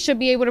 she should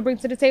be able to bring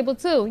to the table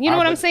too. You know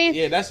what I'm saying?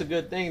 Yeah, that's a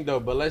good thing though.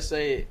 But let's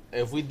say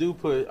if we do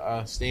put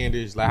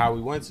standards like how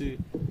we went to,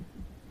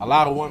 a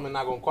lot of women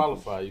not gonna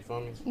qualify. You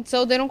feel me?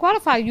 So they don't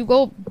qualify. You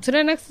go to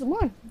the next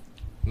one.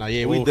 No,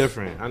 yeah, we Oof.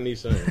 different. I need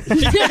something.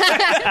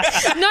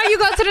 No, you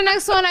go to the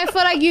next one. I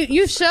feel like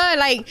you should.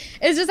 Like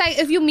it's just like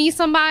if you meet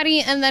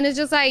somebody and then it's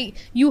just like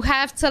you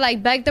have to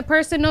like beg the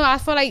person. No, I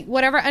feel like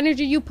whatever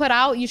energy you put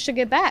out, you should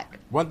get back.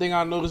 One thing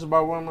I noticed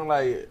about women,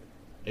 like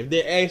if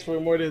they ask for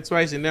it more than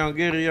twice and they don't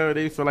get it, yo,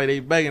 they feel like they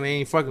begging. They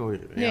ain't fucking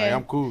with it. Yeah, Yeah. like,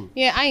 I'm cool.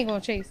 Yeah, I ain't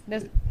gonna chase.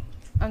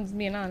 I'm just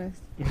being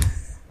honest.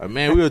 Like,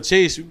 man, we'll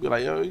chase you. Be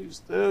like, yo,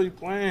 you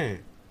playing.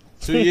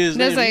 2 years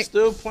That's later, you like-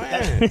 still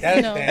playing.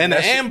 No. And the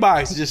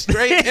inbox, just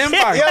straight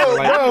inbox. Yo,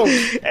 like, bro,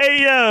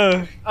 hey,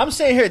 yo. I'm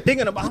sitting here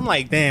thinking about. I'm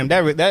like, damn, that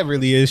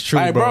really is true,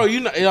 Like, bro. bro,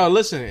 you know, yo,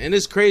 listen, and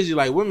it's crazy.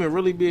 Like, women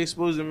really be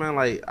exposing, man.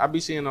 Like, I be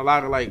seeing a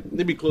lot of like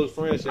they be close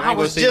friends. I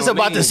was just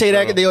about to say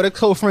that. They are the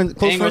close friends.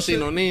 Ain't gonna say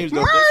no names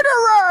though.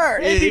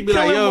 Murderer. Yeah, they be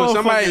like, killing yo,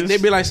 somebody. motherfuckers. They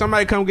be like,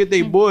 somebody come get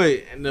their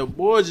boy, and the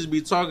boy just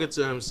be talking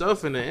to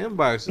himself in the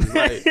inbox. It's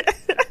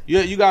like,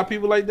 you got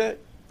people like that?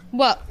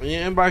 What? When you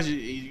inbox,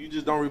 you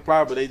just don't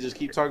reply, but they just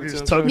keep talking to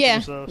talking themselves. to Yeah,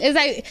 themselves. it's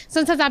like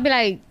sometimes I'll be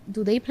like,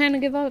 do they plan to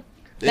give up?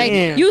 Like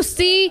Damn. you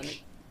see,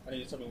 I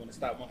need to tell me when to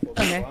stop.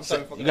 Okay.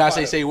 You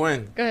gotta say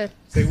when. go ahead.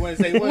 Say when.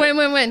 Say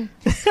when. When.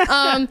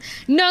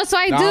 No, so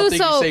I No, I do. don't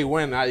think So you say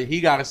when. He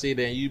gotta say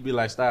that, and you be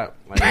like, stop.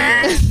 Like,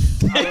 I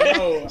don't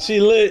know. she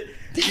lit.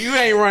 You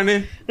ain't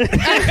running.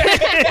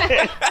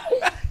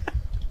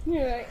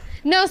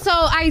 no, so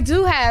I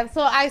do have.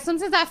 So I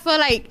sometimes I feel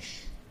like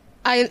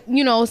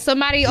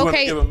somebody. You wanna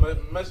Okay, give a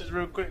message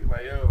real quick,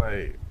 like yo,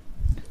 like.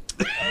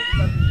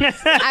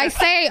 I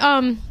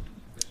say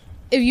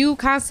if you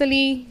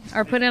constantly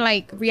are putting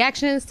like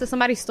reactions to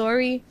somebody's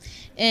story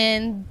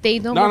and they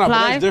don't No, but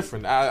reply, that's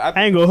different. I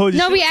ain't gonna hold you.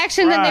 no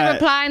reaction, then they Right.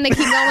 reply and they keep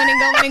going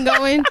and going and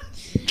going.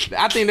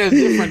 I think that's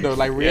different though.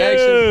 Like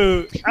reaction.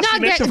 Ew. I No,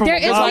 seen that shit from there a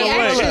is mile away.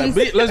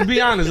 reactions. Let's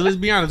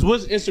be honest.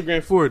 What's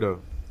Instagram for though?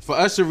 For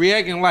us to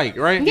react and like,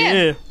 right? Yeah.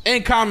 Yeah.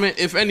 And comment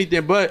if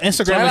anything. But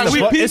Instagram is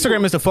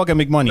Instagram is the fucking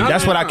make money. No,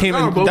 That's no, what I no, came.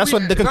 no, but That's we-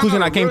 what the conclusion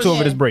no, I came to real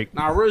over this shit. break.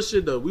 Nah, real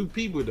shit though. We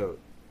people though.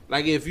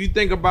 Like if you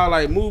think about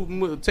like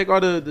move take all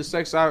the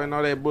sex out and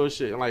all that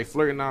bullshit and like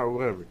flirting out or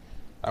whatever.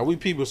 Like we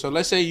people. So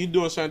let's say you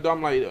doing something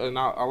dumb like and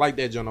I like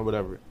that joint or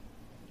whatever.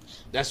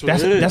 That's what it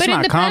is. That's But it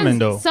not depends. common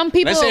though. Some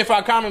people. Let's say if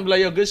I comment be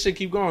like yo good shit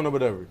keep going or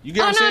whatever. You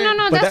get Oh what I'm saying?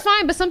 no, But that's that-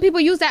 fine. But some people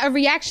use that as a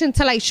reaction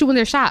to like shooting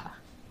their shot.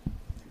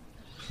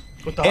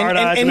 With the And- hard and-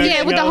 eyes and- and Yeah,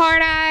 everything with the else.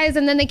 hard eyes,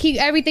 and then they keep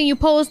everything you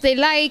post they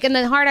like, and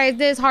then hard eyes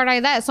this, hard eye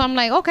that. So I'm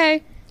like,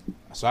 okay.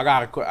 So I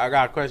got a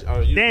question.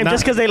 Oh, you, Damn, Nah.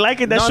 just because they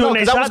like it, that's shooting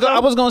their 'cause shot. I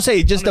was gonna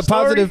say just On the the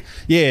story? positive.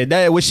 Yeah,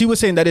 that what she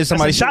was saying that is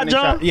somebody a shot, shooting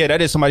their John? shot. Yeah, that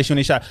is somebody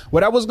shooting a shot.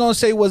 What I was gonna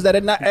say was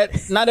that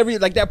not every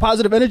like that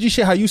positive energy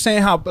shit. How you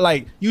saying how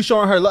like you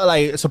showing her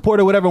like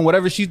support or whatever and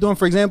whatever she's doing,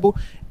 for example.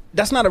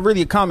 That's not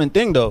really a common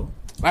thing though.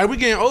 like we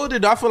getting older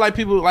though, I feel like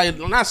people like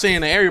I'm not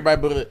saying that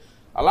everybody, but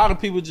a lot of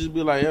people just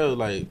be like, yo,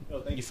 like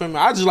you feel me?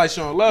 I just like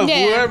showing love,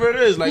 Yeah. whoever it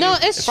is. Like No,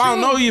 if, it's if I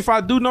don't true. know you, if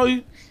I do know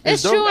you,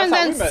 It's dope. true, and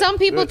That's how then we met. some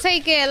people Yeah.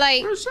 take it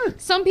like Real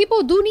shit. some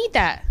people do need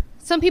that.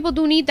 Some people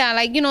do need that.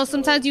 Like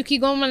sometimes you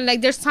keep going. Like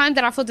there's times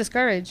that I feel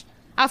discouraged.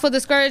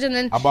 And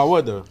then About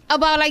what though?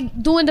 about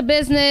like doing the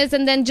business,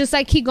 and then just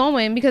like keep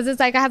going because it's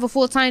like I have a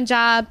full-time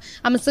job.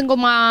 I'm a single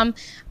mom.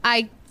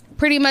 I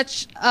pretty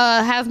much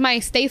have my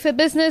Stay Fit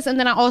business, and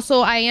then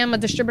I am a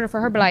distributor for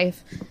Herbalife.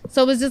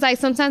 So it's just like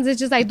sometimes it's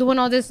just like doing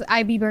all this,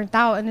 I be burnt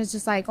out, and it's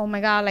just like, oh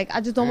my god, like I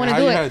just don't want to How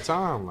do you it. had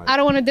time? Like, I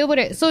don't want to deal with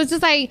it. So it's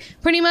just like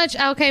pretty much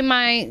okay.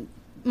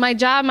 My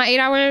job, my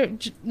 8-hour,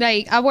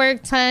 like I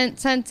work 10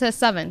 to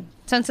 7,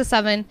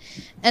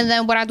 and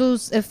then what I do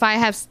is if I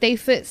have Stay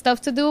Fit stuff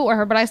to do or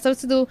Herbalife stuff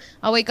to do,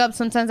 I wake up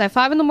sometimes at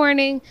 5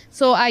 a.m.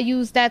 So I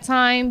use that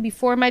time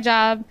before my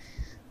job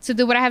to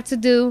do what I have to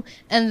do,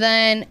 and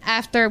then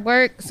after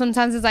work,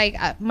 sometimes it's like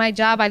my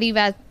job I leave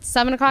at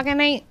 7 o'clock at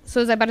night.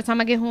 So it's like by the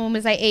time I get home,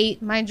 it's like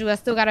 8. Mind you, I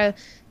still gotta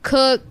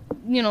cook,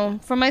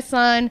 for my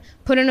son,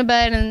 put him to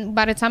bed, and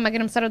by the time I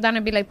get him settled down,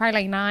 it'd be like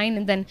probably like 9,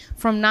 and then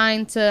from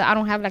 9 to I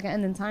don't have like an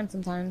ending time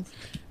sometimes.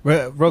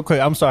 Real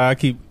quick, I'm sorry, I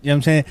keep, you know what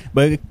I'm saying,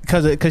 but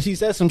because she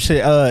said some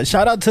shit.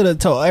 Shout out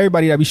to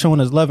everybody that be showing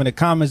us love in the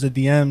comments, the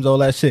DMs, all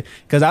that shit.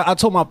 Because I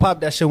told my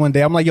pop that shit one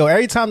day. I'm like, yo,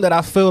 every time that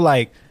I feel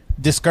like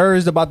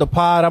discouraged about the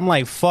pod, I'm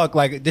like, fuck,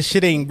 like this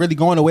shit ain't really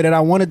going the way that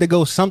I wanted to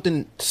go.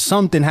 Something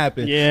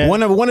happened. Yeah.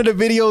 One of the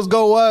videos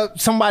go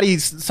up. Some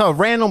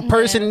random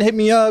person hit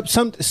me up.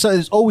 So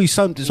it's always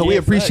something. So we Yeah,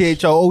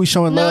 appreciate y'all always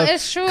showing No, love.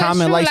 it's true.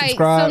 Comment, it's true. like,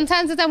 subscribe.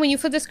 Sometimes it's that when you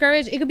feel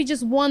discouraged, it could be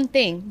just one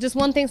thing. Just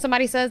one thing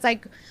somebody says,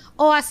 like,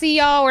 "Oh, I see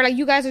y'all," or like,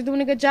 "You guys are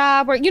doing a good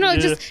job," or Yeah. it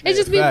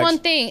just be facts. one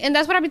thing. And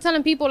that's what I be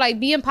telling people, like,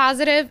 being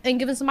positive and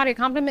giving somebody a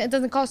compliment. It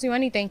doesn't cost you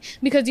anything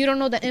because you don't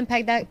know the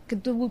impact that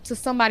could do to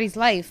somebody's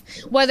life.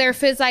 Whether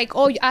if it's like,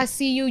 "Oh, I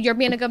see you, you're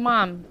being a good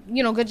mom,"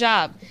 good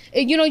job.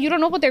 You don't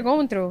know what they're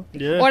going through.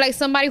 Yeah. Or like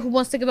somebody who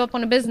wants to give up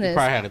on a business.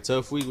 probably had a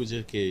tough week with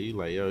your kid. You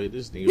like, yo,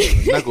 this nigga was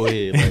a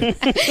knucklehead.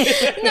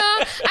 Like, No,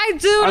 I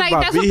do. was Like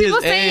about that's to what beat people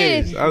his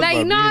saying. ass. I was Like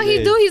about to no, beat he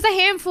his do. ass.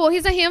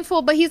 He's a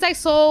handful. But he's like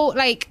so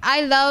like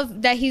I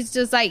love that he's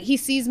just like he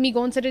sees me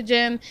going to the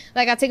gym.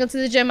 Like I take him to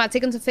the gym. I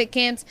take him to fit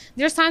camps.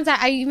 There's times that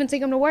I even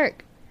take him to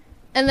work,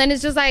 and then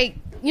it's just like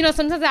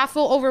sometimes I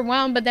feel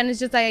overwhelmed. But then it's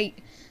just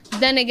like.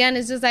 Then again,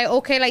 it's just like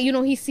okay, like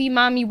he see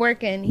mommy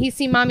working, he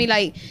see mommy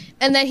like,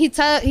 and then he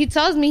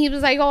tells me he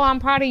was like, oh, I'm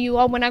proud of you.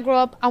 Oh, when I grow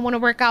up, I want to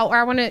work out or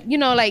I want to,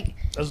 like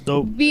That's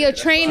dope. be a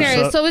trainer.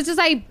 What's up? So it's just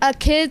like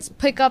kids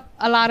pick up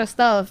a lot of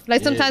stuff.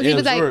 Like sometimes they he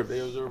be like,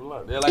 observe a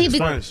lot. They're like a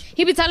sponge.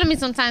 he be telling me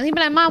sometimes he be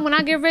like, Mom, when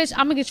I get rich,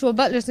 I'm gonna get you a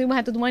butler so you won't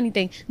have to do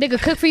anything. They could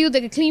cook for you,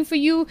 they could clean for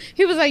you.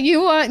 He was like,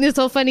 you are, and it's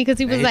so funny because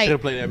he was He like, should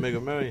have played that Mega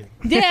Million.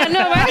 yeah,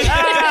 no, right?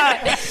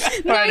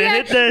 No, Right, they yeah.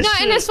 hit that No,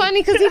 shit. and it's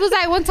funny because he was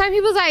like, one time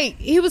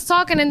he was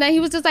talking and then he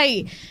was just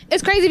like,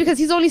 it's crazy because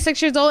he's only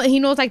 6 years old and he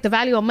knows like the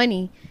value of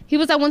money. He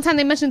was like, one time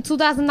they mentioned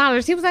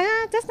 $2,000. He was like,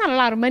 that's not a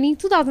lot of money.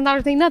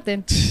 $2,000 ain't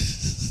nothing.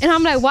 And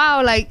I'm like,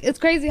 wow, like it's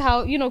crazy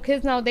how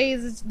kids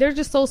nowadays they're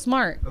just so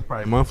smart. That's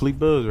probably monthly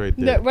bills right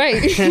there.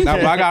 Right. Now,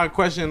 but I got a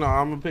question.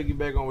 I'm gonna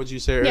piggyback on what you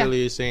said Yeah.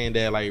 earlier, saying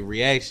that like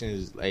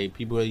reactions, like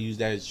people use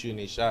that as shooting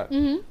a shot.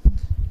 Mhm.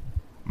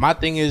 my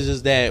thing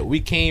is that we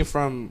came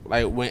from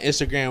like when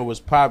Instagram was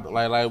pop,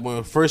 like when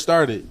it first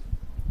started,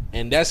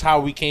 and that's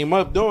how we came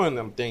up doing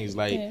them things.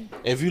 Like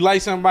if you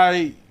like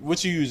somebody,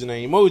 what you using an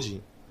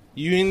emoji?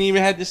 You didn't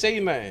even have to say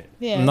nothing.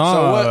 Yeah. No.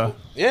 So what?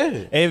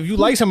 Yeah. If you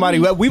like somebody,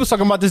 we was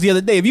talking about this the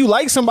other day. If you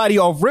like somebody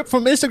off rip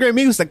from Instagram,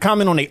 he used to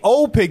comment on their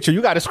old picture.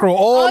 You got to scroll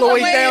all the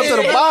way down to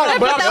the bottom.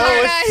 Bro,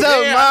 what's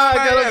up,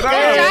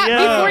 man?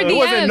 Before It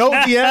wasn't no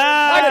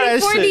DM.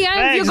 Before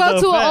DMs, you go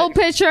to an old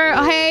picture,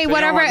 hey,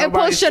 whatever, and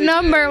post your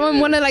number on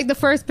one of like the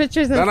first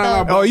pictures and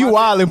stuff. Oh, you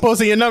wildin'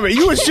 posting your number.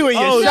 You was shooting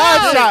your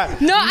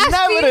shot. No, I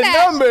seen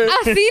that.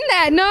 I seen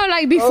that. No,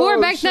 like before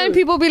back then,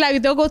 people be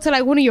like, they'll go to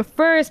like one of your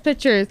first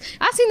pictures.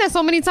 I seen that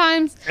so many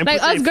times. And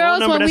like us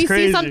girls, when we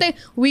see something,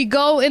 we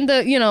go in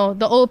the, you know,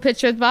 the old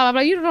pictures, blah, blah,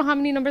 blah. You don't know how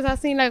many numbers I've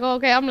seen. Like,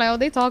 okay, I'm like, oh,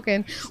 they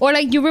talking. Or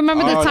like, you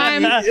remember the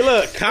time.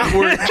 Look, cop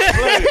work.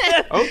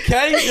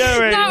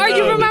 Okay. No, or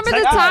you remember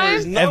the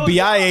time.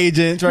 FBI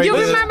agents, right? You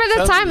remember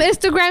the time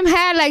Instagram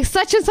had like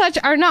such and such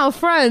are now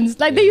friends.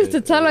 Like they used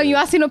to tell on you.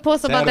 I seen a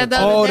post about that the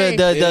other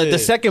day. The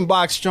second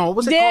box strong.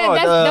 What's it called?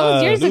 That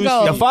was years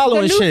ago. The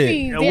following shit.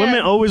 Yeah,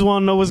 women always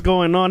want to know what's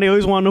going on. They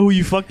always want to know who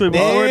you fucked with.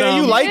 Yeah,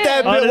 you like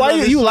that? Why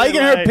you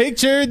liking her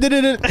picture?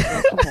 They'll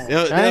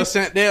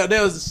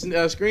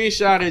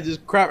screenshot it,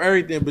 just crop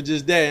everything, but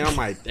just that. And I'm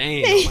like,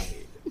 damn.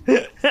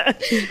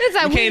 It's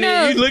like,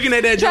 you looking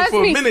at that jump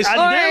for a minute.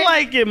 I didn't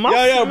like it.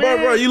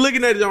 Bro. You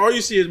looking at it, all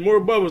you see is more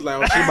bubbles.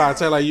 Like, oh, she about to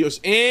tell like you,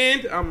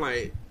 and I'm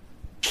like,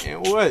 and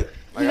what?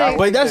 Like,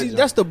 but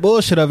that's the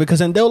bullshit of it, because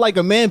then they'll like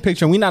a man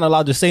picture and we're not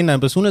allowed to say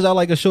nothing. But as soon as I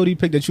like a shorty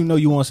pic that you know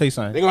you want to say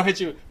something, they gonna hit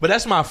you. But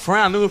that's my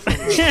friend. I knew it from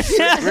first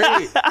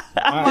grade.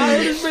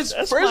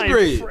 First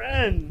grade.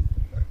 Friend.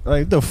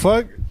 Like the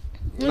fuck.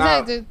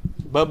 Nah,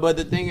 but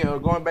the thing,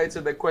 going back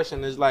to the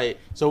question is like,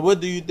 so what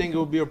do you think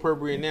would be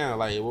appropriate now?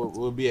 Like, what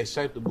would be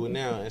acceptable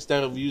now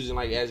instead of using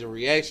like as a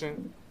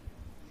reaction?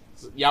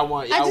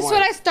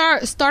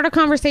 Start a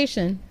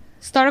conversation.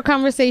 Start a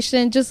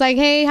conversation, just like,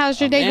 hey,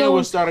 how's your day going?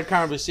 Will start a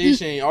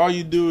conversation. All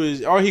he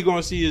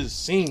gonna see is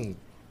scene.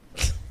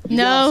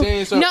 No,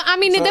 I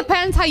mean, it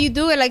depends how you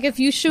do it. Like if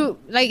you're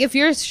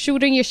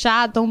shooting your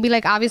shot, don't be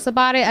like obvious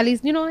about it. At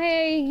least, you know,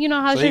 hey, you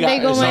know, how's your day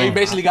going? So you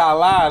basically got a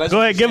lie.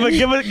 Go ahead, give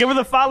her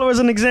the followers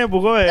an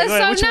example. Go ahead.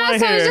 So it's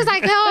just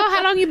like,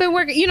 how long you been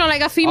working? You know,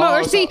 like a female,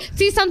 or see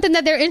something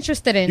that they're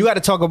interested in. You got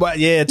to talk about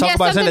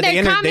about something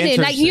they're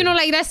commenting. Like, you know,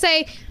 like let's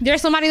say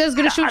there's somebody that's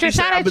gonna shoot your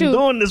shot at you. I've been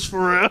doing this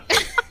for real.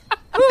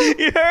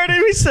 You heard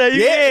him? He said,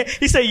 yeah.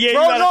 He said, yeah.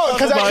 Bro,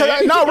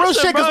 no, real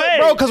shit,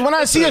 because when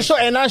I see a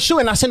shot and I shoot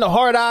and I send the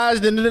hard eyes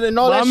and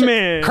all that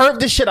shit, curve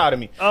this shit out of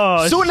me.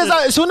 Oh, soon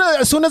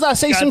as I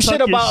say some shit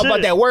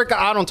about that workout,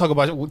 I don't talk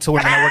about it to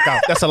women that work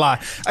out. That's a lie.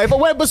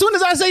 But as soon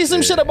as I say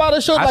some shit about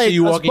a show, I like see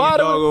you walking your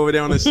dog over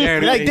there on the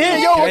Saturday. Like,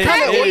 damn, yo, what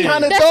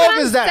kind of dog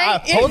is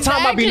that? Whole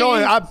time I be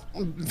knowing I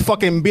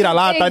fucking beat a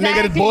lot that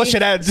nigga,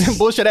 bullshit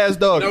ass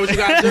dog. You know what you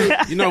gotta do?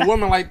 You know,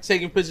 women like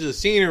taking pictures of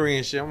scenery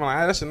and shit. I'm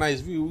like, that's a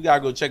nice view. We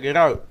gotta go check it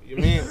out. You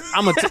mean?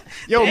 Mute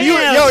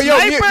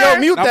that.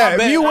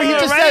 Mute what he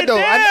just said though.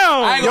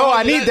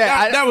 I need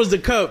that. That was the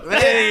cup.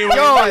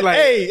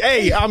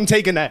 Hey, I'm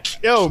taking that.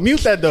 Yo, mute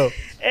that though.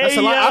 That's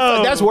a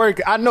lot. That's work.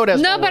 I know that's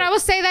no, but I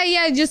would say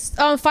that just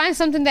find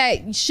something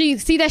that she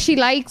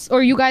likes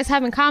or you guys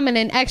have in common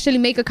and actually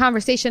make a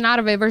conversation out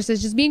of it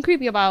versus just being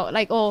creepy about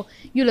like, oh,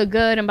 you look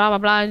good and blah blah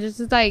blah. And just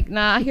like,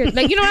 nah, I hear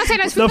like, you know what I'm saying?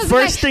 That's the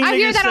first thing I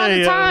hear that all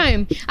the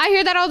time. I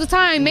hear that all the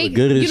time. Make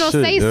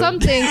say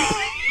something.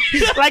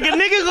 Like a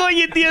nigga going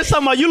your DM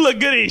talking about you look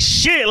good as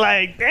shit.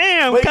 Like,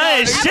 damn,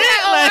 cut shit.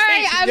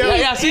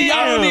 See,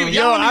 y'all don't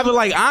even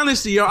like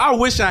honesty, yo. I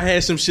wish I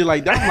had some shit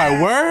like that. I'm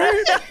like,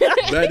 word?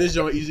 That is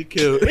your easy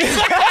kill.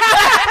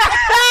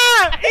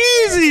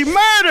 Easy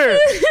murderer.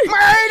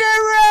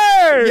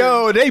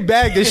 Yo, they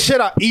bag this shit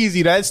out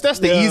easy. That's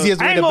the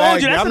easiest way to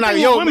bag it. I'm not,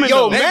 they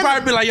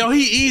probably be like, yo,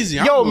 he easy.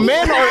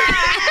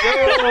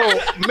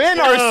 Men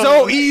are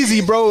so easy,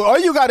 bro. All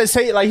you gotta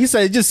say, like he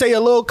said, just say a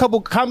little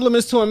couple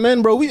compliments to a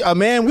man, bro. We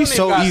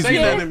so easy.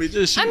 I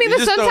mean,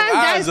 but sometimes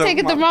guys take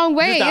it the wrong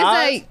way. It's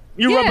like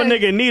you rub a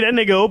nigga knee, that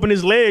nigga open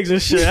his legs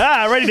and shit.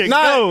 Ready to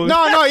go.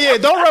 No,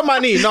 don't rub my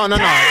knee. No.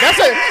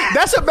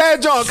 That's a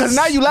bad joke because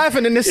now you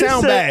laughing and it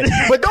sound bad.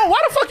 But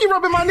why the fuck you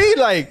rubbing my knee?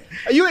 Like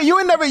you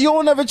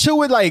don't never chill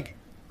with like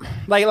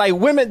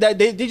women that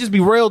they just be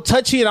real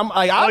touchy and I'm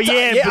like I'll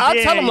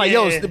tell them like,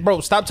 yo,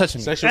 bro, stop touching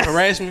me. Sexual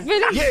harassment.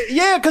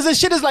 Yeah, because this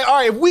shit is like, all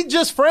right, if we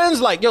just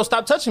friends, like, yo,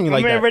 stop touching me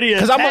like that.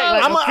 Because I'm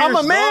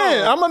a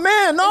man. I'm a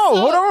man. No,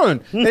 hold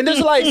on. And it's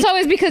like, so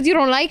it's because you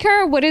don't like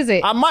her. What is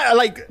it? I might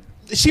like.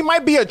 She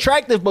might be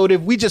attractive, but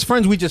if we just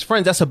friends, we just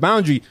friends. That's a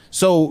boundary.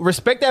 So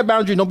respect that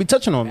boundary. Don't be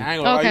touching on me. I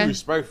ain't gonna lie, you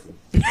respectful.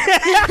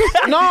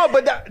 No,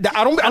 but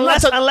I'm not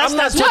touching.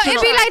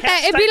 It be like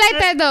that. It be like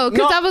that though,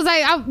 because I was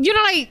like, you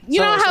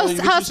know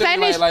how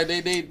Spanish like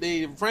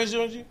they friends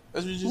with you.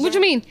 That's what you. What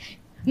you mean?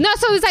 No,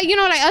 so it's like, you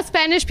know, like us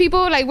Spanish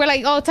people, like we're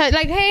like, oh,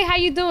 like, hey, how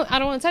you doing? I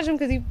don't want to touch him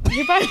because he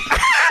probably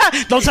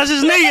don't touch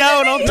his knee,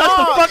 yo. Don't touch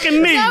the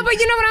fucking knee. No, but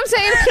you know what I'm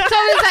saying. So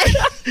it's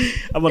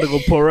like I'm gonna go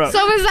pour up. So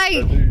it's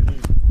like.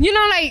 You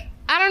know, like,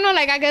 I don't know,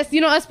 like, I guess,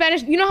 us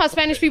Spanish, you know how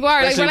Spanish people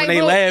are. Especially like, when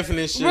we're they like, laughing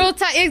and shit. real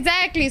tight,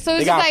 exactly. So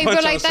it's just like,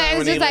 we're like that.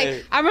 It's just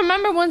like, I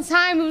remember one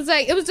time,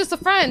 it was just a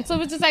friend. So it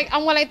was just like, I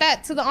went like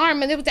that to the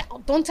arm, and it was like,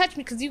 oh, don't touch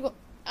me, because you go.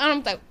 And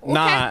I'm like,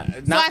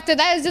 okay. So after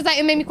that, it's just like,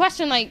 it made me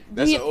question, like,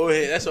 that's an old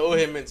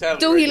head mentality.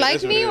 Do he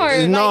like me,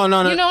 or no?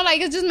 You know, like,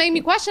 it just made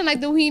me question,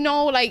 like, do he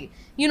know, like,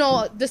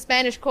 the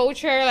Spanish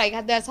culture,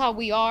 like, that's how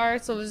we are.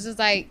 So it's just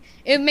like,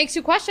 it makes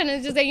you question.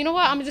 It's just like, you know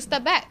what, I'm gonna just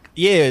step back.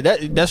 Yeah,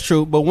 that's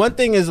true. But one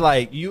thing is,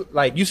 like you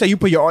say, you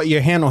put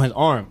your hand on his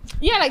arm.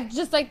 Yeah, like,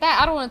 just like that.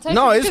 I don't want to touch.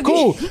 No, it's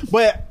cool.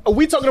 But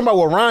we talking about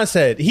what Ron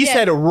said. He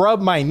said,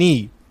 rub my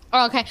knee.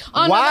 Oh, okay.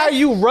 Oh, why are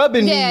you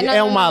rubbing me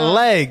on my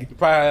leg? You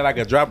probably had like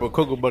a drop of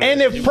cocoa butter. And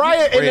if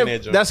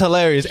that's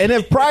hilarious. And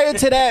if prior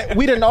to that,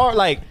 we didn't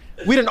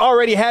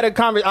already had a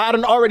conversation. I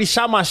done already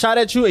shot my shot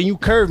at you, and you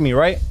curved me,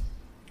 right?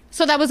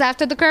 So that was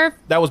after the curve.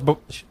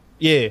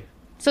 Yeah.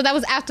 So that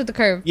was after the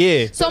curve.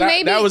 Yeah. So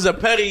maybe that was a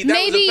petty. That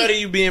was a petty.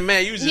 You being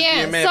mad. You was just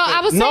being mad. So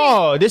I was saying,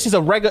 no. This is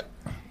a regular.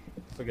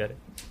 Forget it.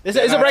 It's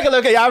a regular.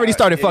 Okay, I already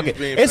started. Fuck it.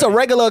 It's a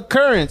regular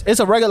occurrence. It's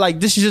a regular. Like,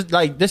 this is just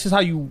like, this is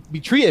how you be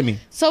treating me.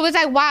 So it's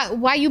like,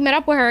 why you met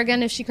up with her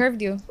again if she curved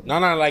you? No,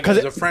 like, because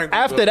a friend.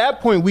 After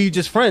that point, we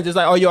just friends. It's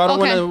like, oh, yo, I don't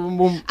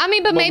want to. I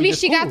mean, but maybe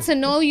she got to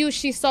know you.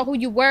 She saw who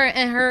you were,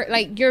 and her,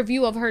 like, your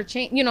view of her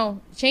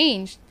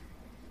changed.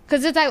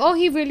 Because it's like, oh,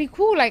 he really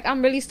cool. Like,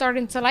 I'm really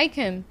starting to like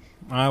him.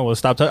 All right, well,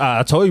 stop.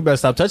 I told you better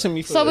stop touching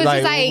me. So it's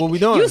just like, what we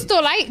doing?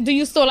 Do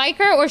you still like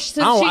her, or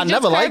since she I just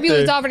never curved you, her.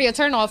 it's already a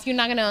turn off? You're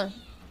not gonna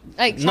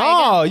like.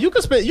 No, you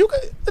could spin. You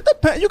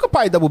could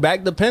probably double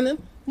back depending.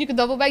 You could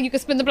double back. You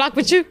could spin the block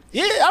with you.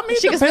 Yeah, I mean,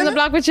 she could spin the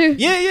block with you.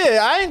 Yeah.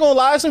 I ain't gonna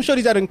lie. Some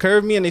shorties that done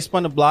curved me and they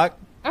spun the block.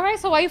 All right,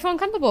 so why you feel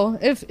uncomfortable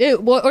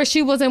or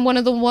she wasn't one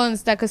of the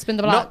ones that could spin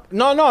the block?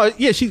 No.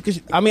 Yeah,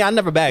 I mean, I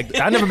never bagged.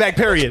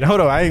 Period.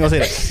 Hold on, I ain't gonna say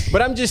that.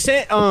 But I'm just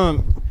saying,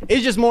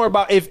 it's just more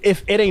about if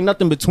it ain't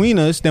nothing between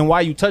us, then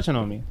why you touching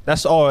on me?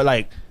 That's all.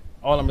 Like,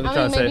 all I'm really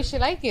trying to say. Maybe she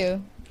like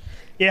you.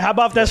 Yeah, how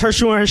about if that's her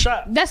shooting her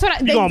shot? That's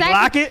what you gonna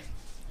block it?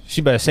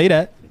 She better say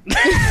that.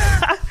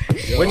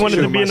 What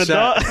wanted to be in the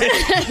dark?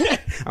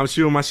 I'm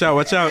shooting my shot.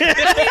 Watch out. But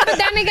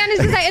then again,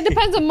 it's just like, it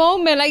depends on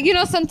moment. Like,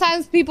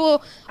 sometimes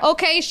people,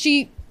 okay,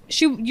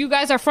 you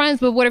guys are friends,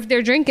 but what if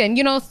they're drinking?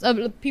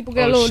 People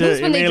get a little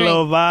loose when they drink.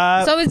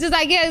 So it's just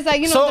like, it's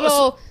like,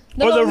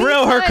 the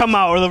real her come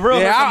out, or the real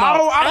her come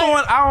out.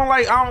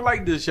 I don't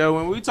like this show.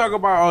 When we talk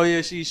about,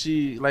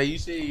 she like, you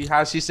see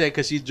how she said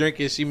because she's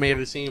drinking, she made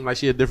it seem like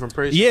she a different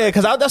person. Yeah,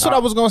 because that's what I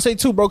was gonna say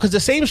too, bro. Because the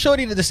same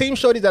shorty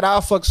that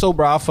I'll fuck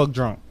sober, I'll fuck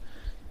drunk.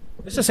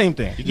 It's the same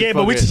thing. Yeah,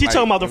 but she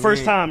talking about the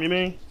first time. You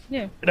mean?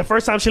 Yeah. The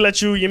first time she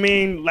let you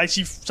mean like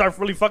she started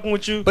really fucking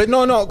with you? But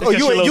no.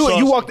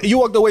 You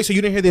walked away, so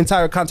you didn't hear the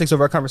entire context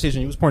of our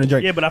conversation. You was pouring a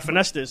drink. Yeah, but I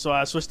finessed it, so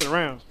I switched it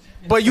around.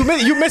 But you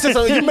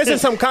missing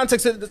some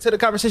context to the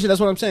conversation.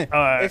 That's what I'm saying. All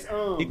right.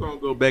 He gonna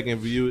go back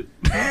and view it.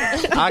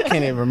 I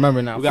can't even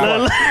remember now.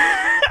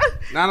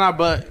 Nah,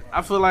 but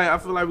I feel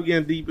like we're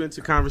getting deep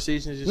into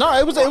conversations. No,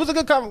 it was a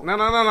good conversation.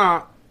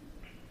 No.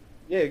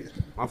 Yeah,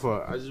 my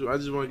fault. I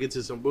just want to get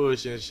to some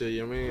bullshit and shit.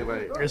 You know what I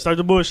mean? Like, start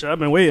the bullshit. I've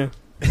been waiting.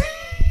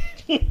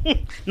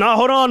 No,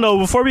 hold on though.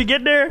 Before we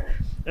get there,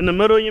 in the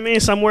middle, you mean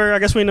somewhere? I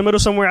guess we in the middle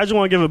somewhere. I just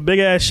want to give a big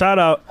ass shout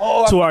out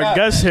to our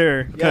guests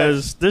here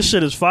because this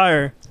shit is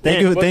fire.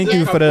 Thank you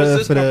for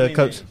the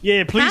cups.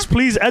 Yeah,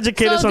 please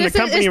educate us on the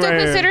company it's right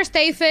here. Consider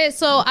Stay Fit.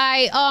 So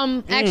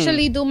I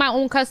actually do my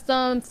own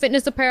custom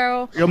fitness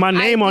apparel. Yo, my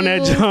name on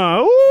that,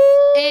 John.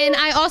 And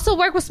I also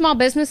work with small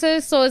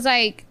businesses. So it's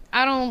like,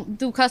 I don't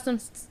do custom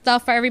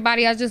stuff for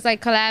everybody. I just like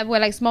collab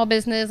with like small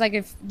business. Like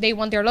if they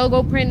want their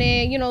logo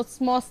printed,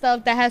 small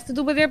stuff that has to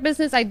do with their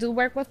business, I do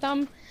work with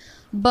them.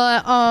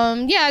 But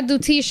I do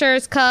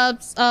t-shirts,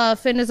 cups,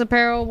 fitness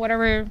apparel,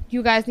 whatever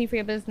you guys need for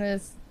your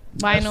business.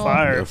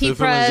 Vinyl, heat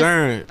press.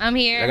 I'm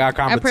here.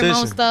 I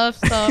promote stuff.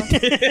 So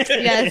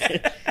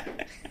yes.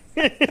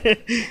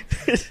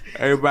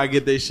 Everybody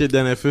get their shit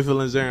done at Fifth and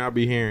Zern. I'll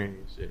be hearing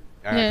shit.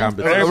 Real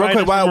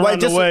quick, while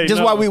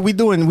we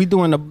doing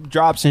the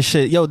drops and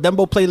shit. Yo,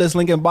 Dembo playlist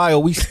link in bio.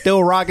 We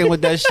still rocking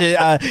with that shit.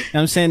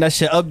 I'm saying that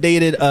shit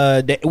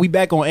updated. We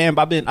back on AMP.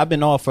 I've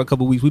been off for a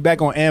couple weeks. We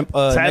back on AMP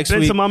next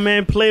week. To my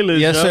man playlist.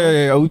 Yes,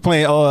 sir. We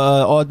playing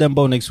all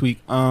Dembo next week.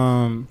 What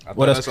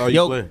else? That's all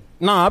you play.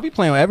 No, I'll be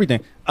playing with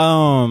everything.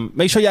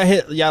 Make sure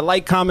y'all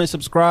like, comment,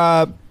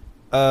 subscribe,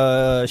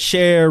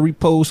 share,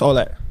 repost, all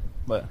that.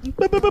 But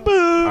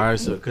all right,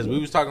 so because we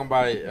was talking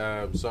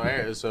about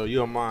so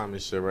your mom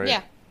and shit, right?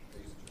 Yeah.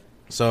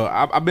 So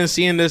I've been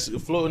seeing this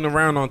floating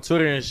around on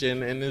Twitter and shit,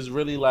 and it's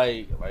really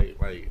like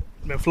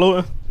been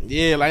floating.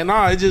 Yeah, like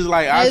no, it's just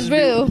like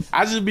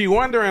I just be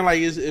wondering like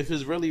if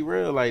it's really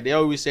real. Like they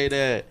always say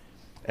that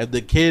if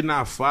the kid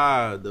not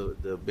 5,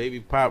 the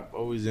baby pop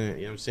always in.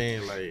 You know what I'm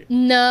saying? Like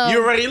no,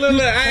 you already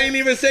look. I ain't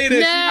even say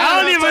this. No.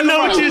 I don't even know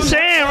what you're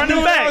saying. Run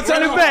it back.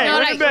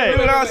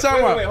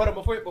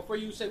 Wait, before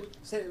you say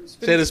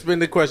the spin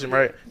the question,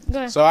 right?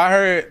 So I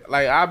heard,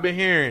 like, I've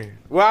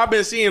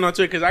been seeing on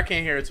Twitter because I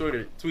can't hear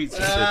Twitter tweets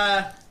and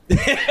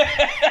shit.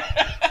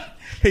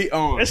 He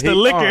on. It's the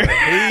liquor.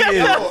 He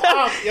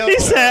is. He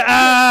said,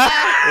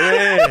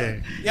 Yeah.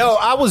 Yo,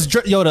 I was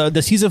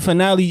the season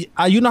finale.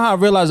 You know how I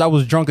realized I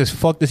was drunk as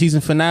fuck. The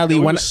season finale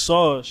when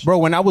sauce. bro,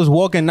 when I was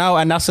walking out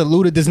and I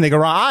saluted this nigga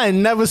Ron. I ain't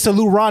never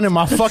salute Ron in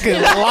my fucking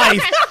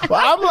life.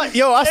 But I'm like,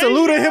 yo, I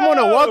saluted him on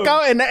the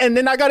walkout, and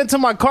then I got into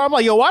my car. I'm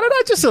like, yo, why did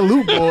I just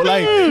salute, bro?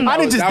 Like, I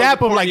didn't just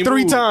dap him like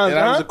 3 times.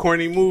 That was a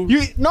corny move.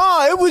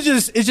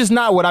 It's just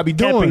not what I be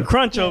doing. Captain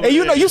Crunch over And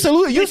you there. know, you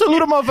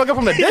salute a motherfucker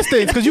from the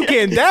distance because you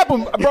can't dap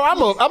him, bro.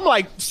 I'm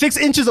like 6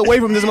 inches away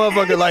from this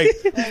motherfucker. Like,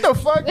 what the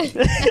fuck?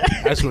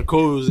 That's when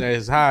Cole was at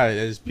his high, at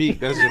his peak.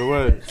 That's what it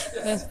was.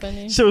 That's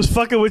funny. Shit was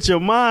fucking with your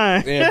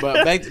mind. Yeah,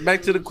 but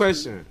back to the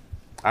question.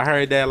 I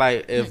heard that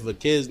like if a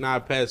kid's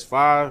not past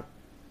 5,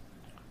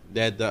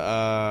 that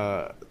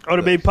the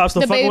baby pops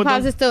still The fucking baby with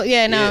pops them? is still,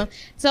 yeah, no. Yeah.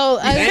 So,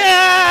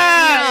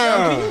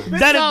 Yeah!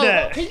 That is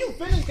that. Can you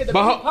finish? Because the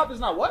But- pop is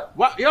not what?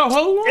 What? Yo,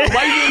 hold on.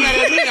 Why you doing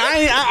that at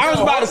me? I was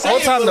about to say. Whole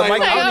time it, the but, mic.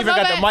 like, I don't even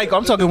got the mic.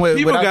 I'm talking with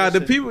people without got the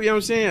this shit. people. You know what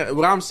I'm saying?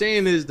 What I'm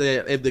saying is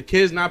that if the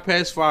kid's not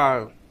past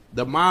 5,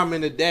 the mom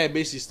and the dad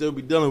basically still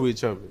be dealing with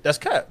each other. That's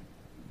cap.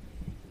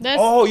 that's,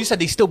 Oh, you said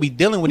they still be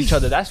dealing with each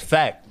other. That's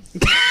fact.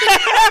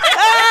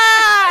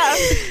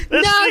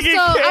 This no, nigga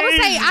so I would say,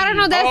 crazy. I don't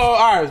know, that's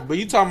All right, but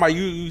you talking about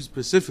you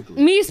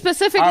specifically? me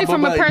specifically Alright, but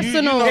from a like, you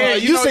personal. know- Yeah,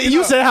 you know-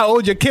 you said how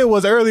old your kid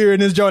was earlier in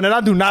this joint, and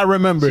I do not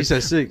remember. She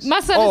said 6. My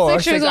son Oh,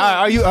 is 6 years old.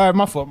 Are you? All right,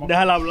 my fault. My fault.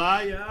 Déjala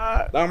hablar,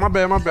 ya. Oh, my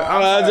bad.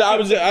 I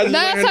was just No, letting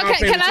that's her know I'm okay.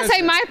 paying Can I say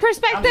attention. my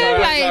perspective?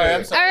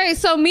 I'm sorry. All right.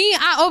 So me,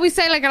 I always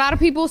say like a lot of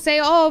people say,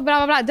 "Oh,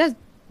 blah blah blah." That's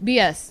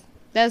BS.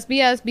 That's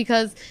BS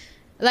because,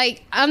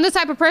 like, I'm the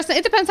type of person.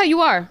 It depends how you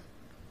are.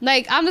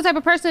 Like, I'm the type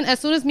of person. As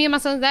soon as me and my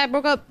son's dad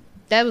broke up,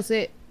 that was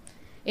it.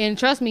 And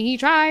trust me, he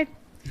tried,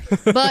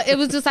 but it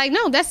was just like,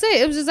 no, that's it.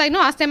 It was just like, no,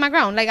 I stand my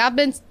ground. Like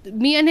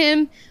me and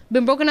him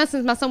been broken up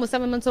since my son was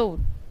 7 months old.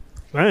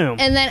 Damn.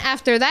 And then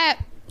after that,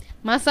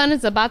 my son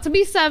is about to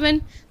be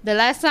 7. The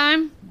last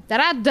time that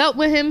I dealt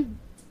with him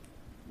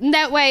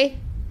that way,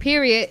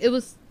 period, it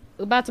was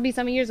about to be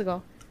 7 years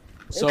ago.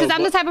 So, Because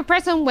I'm the but- type of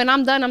person, when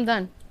I'm done, I'm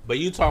done. But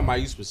you talking about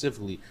you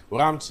specifically.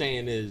 What I'm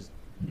saying is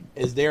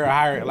there a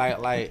higher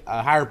like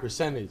a higher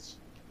percentage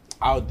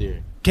out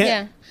there?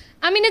 Yeah.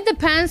 I mean, it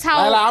depends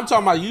how. Like, I'm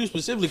talking about you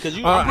specifically because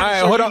you. I'm pretty Alright,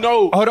 sure hold you on,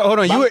 know. hold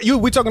on. You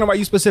we talking about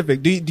you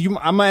specific. Do you?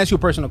 I'm gonna ask you a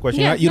personal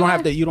question. Yeah, you don't go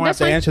have to. ahead. You don't have That's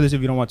to fine. answer this if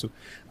you don't want to.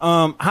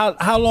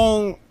 How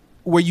long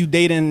were you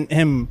dating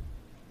him?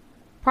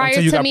 prior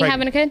until you to got me pregnant.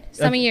 having a kid,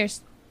 7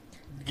 years.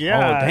 Yeah.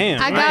 Oh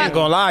damn! I I, got- ain't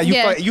gonna lie.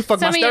 You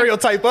fucked my 7 years.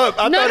 stereotype up.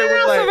 I No, thought it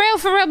was like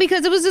for real,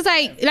 because it was just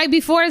like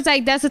before, it's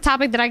like that's a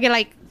topic that I get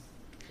like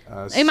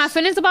in my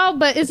feelings about,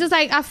 but it's just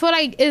like I feel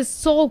like it's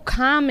so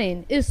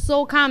common. It's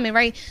so common,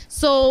 right?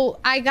 So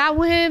I got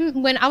with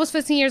him when I was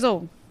 15 years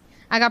old.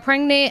 I got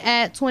pregnant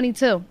at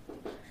 22.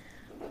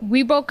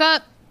 We broke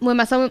up when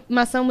my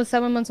son was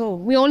 7 months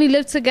old. We only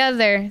lived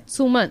together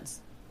 2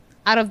 months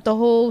out of the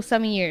whole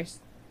 7 years.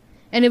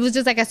 And it was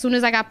just like as soon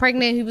as I got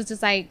pregnant, he was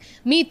just like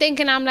me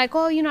thinking I'm like,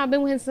 oh, you know, I've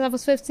been with him since I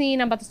was 15.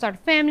 I'm about to start a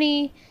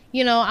family.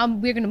 You know,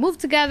 we're gonna move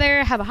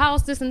together, have a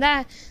house, this and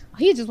that.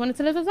 He just wanted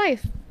to live his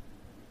life.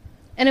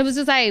 And it was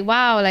just like,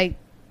 wow, like,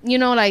 you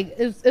know, like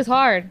it's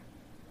hard.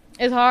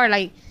 It's hard.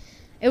 Like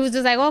it was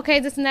just like, okay,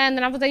 this and that. And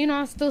then I was like, you know,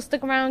 I'll still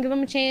stick around, give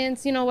him a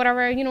chance, you know,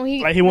 whatever. You know,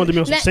 Like he wanted to be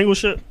on some single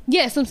shit.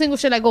 Yeah, some single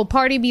shit, like go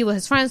party, be with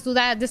his friends, do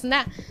that, this and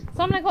that.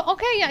 So I'm like, well,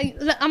 okay,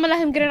 yeah, I'm gonna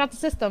let him get it out the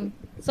system.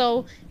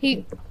 So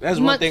he That's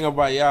one thing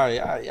about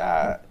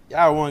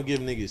y'all want to give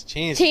niggas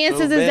chances.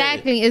 chances, so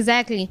bad.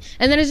 exactly.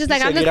 And then it's just You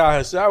like said I'm get just, out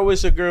her system. I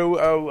wish a girl.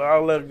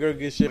 I'll let a girl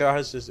get shit out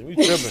her system. You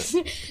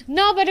tripping?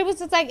 no, but it was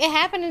just like it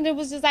happened, and it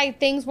was just like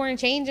things weren't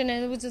changing,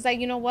 and it was just like,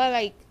 you know what,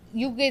 like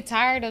you get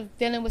tired of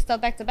dealing with stuff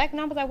back to back, and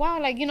I was like,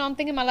 wow, like, you know, I'm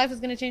thinking my life is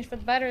gonna change for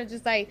the better. It's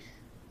just like,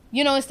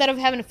 you know, instead of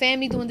having a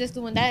family, doing this,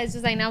 doing that, it's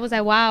just like now I was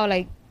like, wow,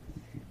 like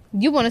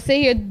you want to sit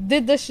here,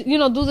 do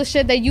the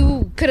shit that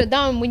you could have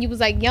done when you was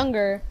like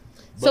younger.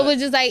 So But-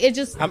 it's just like it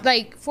just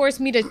like forced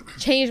me to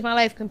change my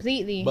life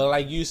completely. But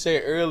like you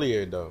said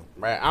earlier, though,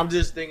 right? I'm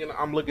just thinking.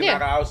 I'm looking Yeah. at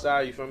the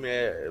outside. You feel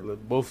me?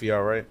 Both of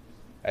y'all, right?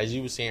 As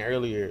you were saying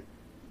earlier,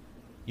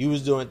 you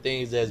was doing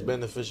things that's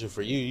beneficial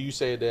for you. You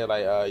said that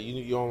like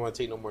you don't want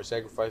to take no more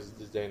sacrifices,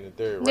 this, that, and the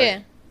third, right? Yeah.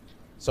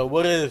 So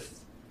what if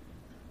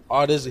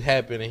all this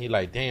happened and he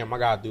like, damn, I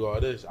gotta do all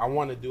this. I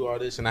want to do all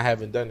this and I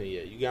haven't done it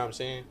yet. You get what I'm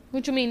saying?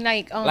 What you mean,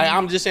 like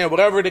I'm just saying,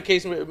 whatever the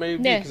case may be,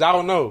 Yeah. because I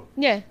don't know.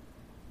 yeah,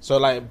 So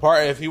like,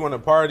 if he want to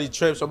party,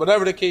 trips, or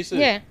whatever the case is.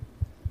 yeah,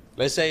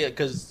 Let's say,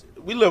 because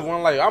we live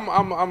one life.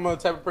 I'm a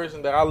type of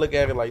person that I look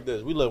at it like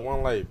this. We live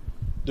one life.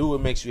 Do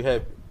what makes you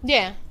happy.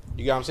 yeah.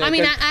 You got what I'm saying? I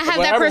mean, 'Cause I have that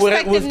whatever-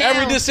 perspective with now.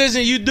 every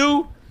decision you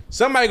do,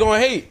 somebody gonna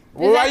hate.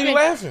 Well, why you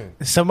Exactly.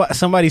 laughing?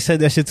 somebody said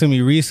that shit to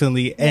me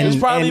recently, and It's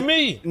probably and-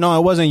 me. No,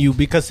 it wasn't you,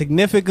 because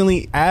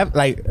significantly,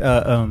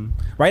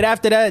 right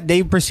after that,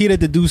 they proceeded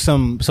to do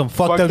some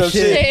fucked up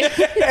shit,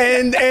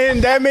 and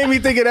that made me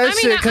think of that I mean,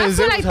 shit I because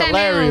feel it like was that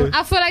hilarious. now.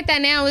 I feel like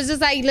that now. It's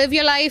just like live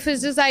your life.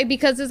 It's just like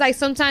because it's like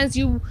sometimes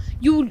you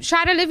you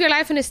try to live your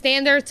life in a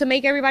standard to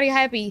make everybody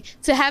happy,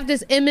 to have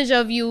this image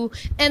of you,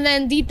 and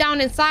then deep down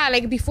inside,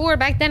 like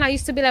back then I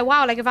used to be like,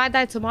 wow, like if I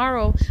died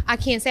tomorrow, I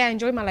can't say I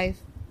enjoyed my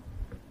life.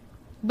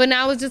 But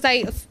now it's just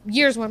like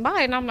years went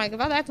by, and I'm like, if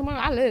I die tomorrow,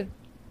 I live.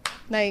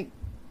 Like,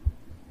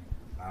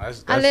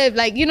 I live.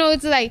 Like, you know,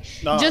 it's like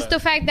just the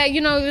fact that,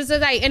 you know, it's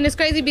just like, and it's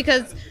crazy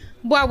because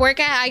where I work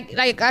at,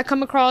 I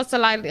come across a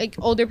lot of like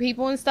older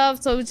people and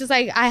stuff. So it's just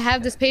like I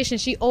have this patient.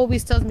 She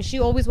always tells me. She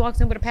always walks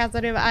in with a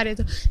positive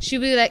attitude. She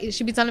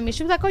be telling me.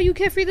 She was like, "Oh, you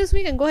carefree this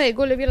weekend? Go ahead,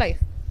 go live your life."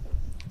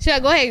 She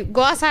like, "Go ahead,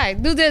 go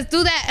outside, do this,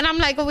 do that." And I'm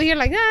like over here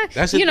like,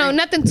 you know,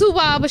 nothing too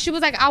wild. But she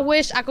was like, "I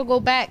wish I could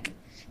go back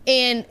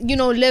and, you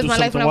know, live my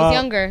life when I was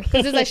younger."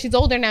 Because it's like she's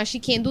older now. She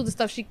can't do the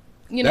stuff she.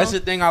 You know? That's the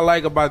thing I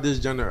like about this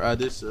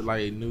this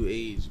like new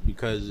age,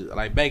 because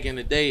like back in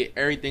the day,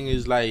 everything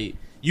is like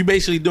you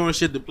basically doing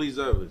shit to please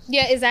others.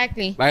 Yeah,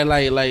 exactly.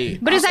 Like.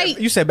 But it's like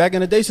you said back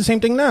in the day, it's the same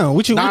thing now.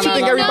 What you think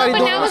everybody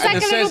doing? Now it's like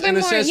in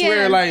a sense more,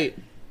 where like,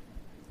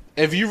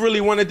 if you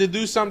really wanted to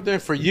do something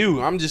for you,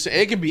 I'm just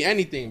it could be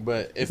anything,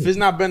 but if it's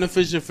not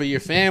beneficial for your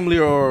family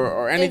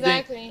or anything,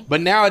 exactly.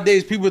 But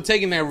nowadays people are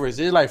taking that risk.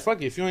 It's like,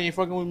 fuck it, if you ain't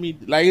fucking with me,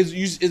 like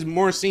it's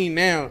more seen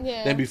now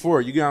than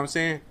before. You get what I'm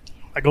saying?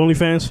 Like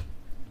OnlyFans.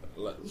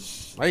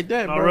 Like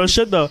that, no, bro. real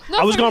shit though.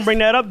 I was gonna bring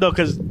that up though,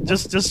 because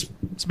just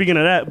speaking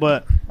of that,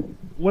 but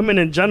women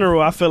in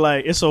general, I feel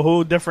like it's a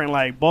whole different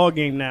like ball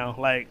game now.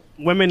 Like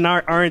women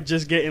aren't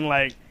just getting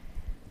like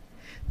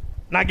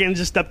not getting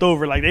just stepped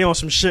over. Like they on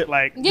some shit.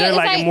 Like they're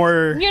like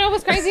more. You know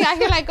what's crazy? I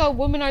hear like, oh,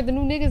 women are the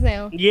new niggas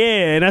now.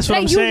 Yeah, and that's what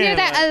like, I'm saying. You hear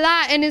that a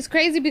lot, and it's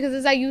crazy because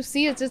it's like you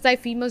see, it's just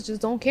like females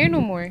just don't care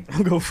no more.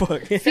 Go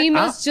fuck.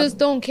 Females just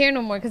don't care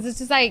no more because it's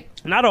just like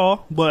not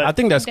all, but I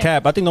think that's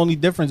cap. I think the only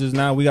difference is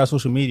now we got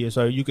social media,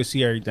 so you can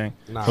see everything.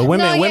 Nah. But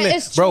women,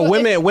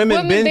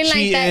 women been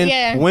cheating. Like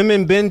that,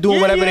 women been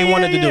doing whatever they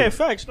wanted to do. Yeah,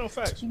 facts, no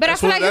facts. But I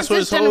feel like that's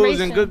it's what hoes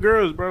and good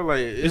girls, bro. Like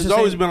it's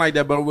always been like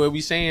that. But what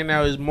we saying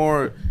now is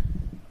more.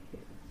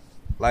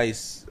 Like,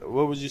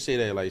 what would you say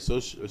that? Like,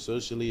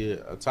 socially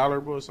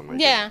tolerable or something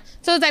like that? Yeah.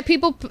 So it's like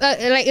people,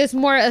 like, it's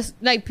more,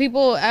 like,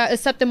 people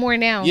accept it more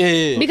now.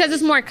 Yeah. Because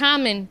it's more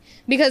common.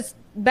 Because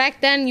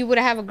back then, you would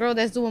have a girl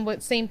that's doing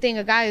what same thing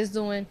a guy is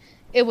doing.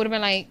 It would have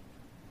been like,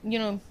 you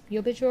know,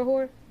 yo, bitch, you're a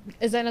whore.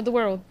 Is that another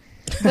world?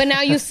 But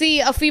now you see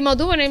a female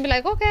doing it and be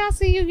like, okay, I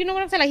see you. You know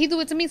what I'm saying? Like, he do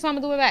it to me, so I'm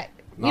going to do it back.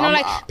 You know,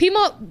 like,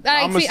 people,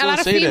 like, a lot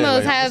of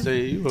females have.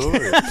 You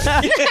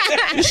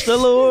still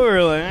a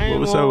whore. Like,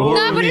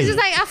 no, but it's just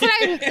like, I feel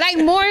like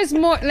more is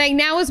more, like,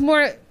 now it's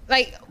more,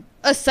 like,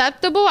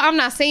 acceptable. I'm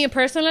not saying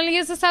personally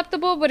it's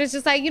acceptable, but it's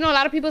just like, you know, a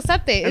lot of people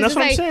accept it. And it's that's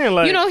what like, I'm saying.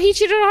 Like, you know, he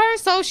cheated on her,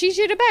 so she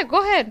cheated back.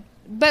 Go ahead.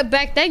 But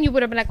back then, you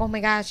would have been like, oh my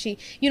gosh,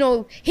 you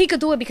know, he could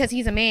do it because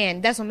he's a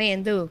man. That's what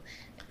men do.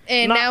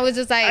 And now it's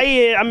just like,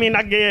 yeah, I mean,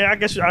 I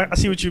guess I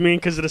see what you mean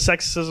because of the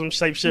sexism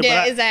type shit.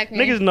 Yeah, but exactly.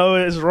 Niggas know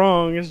it's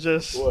wrong. It's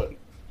just what?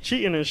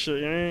 Cheating and shit.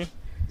 You know?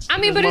 I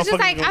mean, but it's just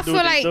like I feel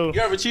like you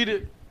ever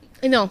cheated?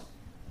 No,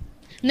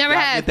 never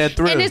have. Get that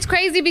thrill. And it's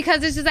crazy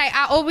because it's just like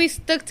I always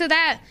stuck to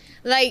that.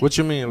 Like, what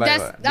you mean?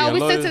 Like, I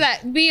always stick to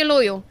that. Being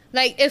loyal.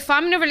 Like, if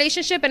I'm in a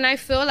relationship and I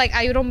feel like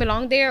I don't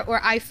belong there, or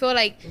I feel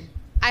like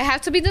I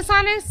have to be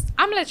dishonest,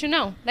 I'm gonna let you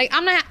know. Like,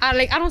 I'm not.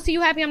 I don't see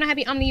you happy. I'm not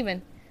happy. I'm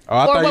leaving. Oh,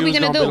 I thought you was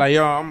gonna be like,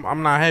 yo,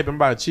 I'm not happy. I'm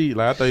about to cheat.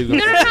 Like, I thought you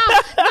was gonna. No.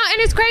 And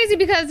it's crazy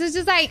because it's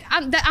just like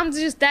I'm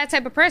just that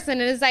type of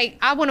person, and it's like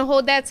I want to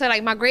hold that to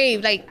like my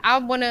grave. Like, I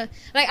want to,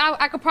 like,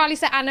 I could probably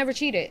say I never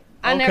cheated.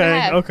 I never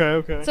have.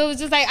 Okay. So it's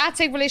just like I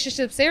take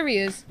relationships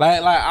serious.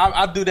 Like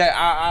I do that.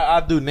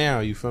 I do now.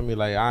 You feel me?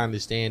 Like, I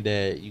understand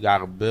that you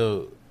gotta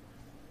build.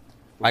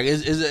 Like,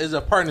 it's a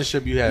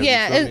partnership you have.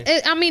 Yeah. You feel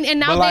me? I mean, and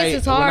nowadays like,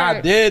 it's hard. When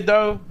I did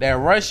though, that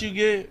rush you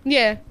get.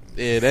 Yeah.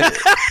 Yeah, that.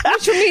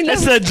 What you mean?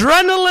 It's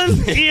adrenaline.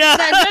 Yeah.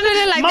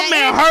 Adrenaline, like my that.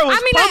 man heart was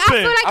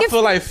pumping. I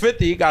feel like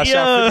 50. He got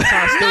shot 50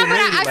 times. Still made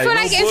it. I feel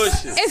like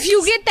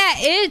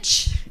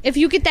if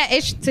you get that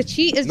itch to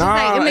cheat, it's just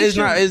like it makes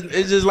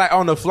it's just like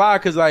on the fly,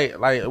 because like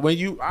when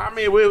you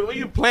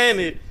plan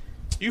it,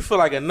 you feel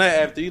like a nut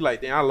after you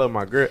like, damn, I love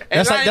my girl.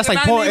 And that's like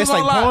porn. It's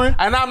like porn.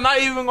 And I'm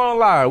not even gonna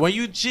lie. When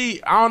you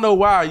cheat, I don't know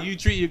why you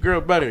treat your girl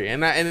better,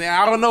 and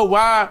I don't know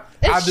why.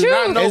 It's I do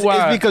not know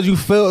why. It's because you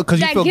feel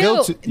guilty. That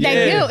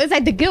guilt. It's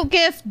like the guilt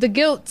gift. The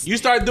guilt. You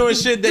start doing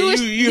shit that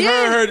you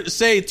heard her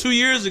say 2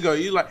 years ago.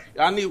 You like,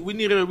 we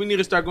need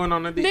to start going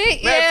on a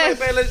date. Man,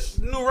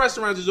 new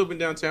restaurants is open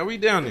downtown. We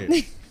down there.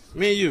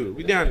 Me and you,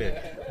 we down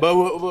there. But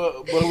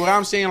what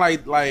I'm saying,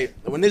 like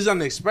when it's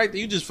unexpected,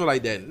 you just feel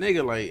like that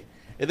nigga, like.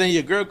 And then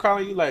your girl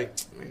calling you like,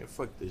 man,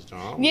 fuck this,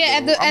 John. Yeah,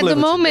 at the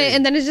moment,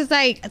 and then it's just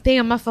like,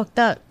 damn, I fucked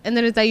up. And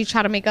then it's like you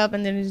try to make up,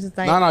 and then it's just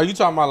like, no, you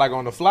talking about like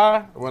on the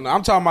fly? When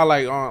I'm talking about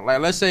like on,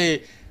 like, let's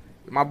say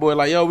my boy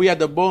like, yo, we at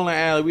the bowling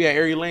alley, we at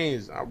Erie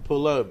Lanes. I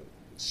pull up,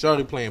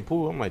 shorty playing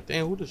pool. I'm like,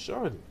 damn, who the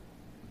shorty?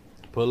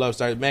 Pull up,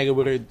 started magging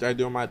with her, started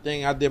doing my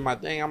thing. I did my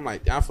thing. I'm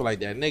like, I feel like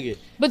that nigga.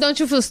 But don't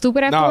you feel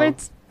stupid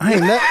afterwards? I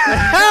ain't never.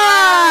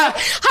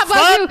 How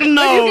about you?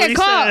 no, When you get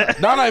caught?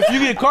 No, if you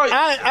get caught,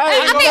 I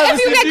think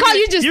if you get caught,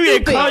 you just You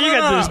stupid. get caught, you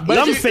got this But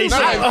dumb you- face. nah,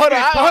 on.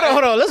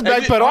 Hold on. Let's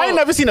backpedal. I ain't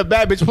never seen a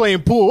bad bitch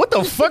playing pool. What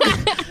the fuck?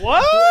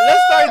 What?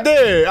 Let's start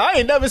there. I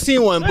ain't never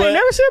seen one. I But ain't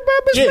never seen a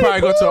bad bitch Yeah, you play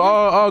probably go to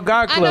all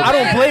God I clubs. know. I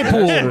don't play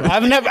pool.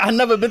 I've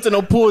never been to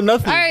no pool.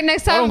 Nothing. All right,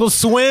 next I don't time. go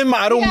swim.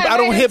 I don't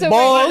Yeah, hit right,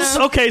 balls.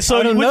 so Okay, so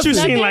I don't what you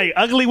nothing. seen, like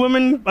ugly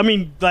women? I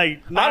mean,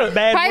 like not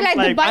bad. Probably like the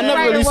women, bike I never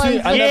rider really seen.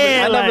 ones.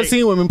 Yeah, I never like-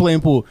 seen women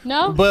playing pool.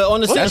 No? But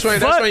on the That's same.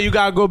 when you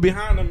gotta go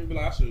behind them and be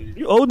like, I'll show you.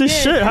 You old as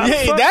shit. How the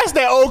Hey, fuck? that's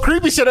that old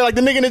creepy shit. Like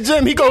the nigga in the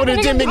gym. He go to the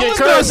nigga gym and in the get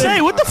gym. I was cursed. gonna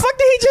say, what the fuck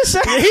did he just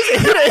say?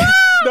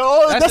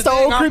 That's the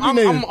thing. old creepy I'm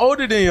nigga.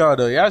 older than y'all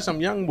though. Y'all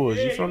some young boys.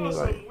 You feel me? on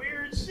Like, some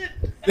weird shit.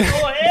 Go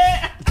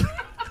ahead.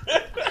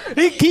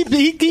 He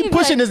keep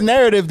pushing his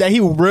narrative that he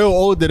real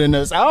older than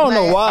us. I don't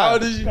know how why.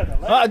 old is you?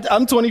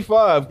 I'm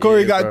 25.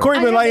 Corey Yeah, bro. Corey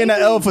been lying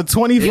that L for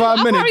 25 I'm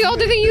minutes. probably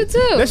older than you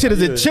too. That shit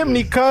is a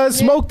chimney, cuz.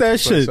 Smoke that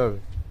shit.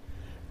 27.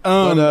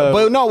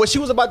 But no, what she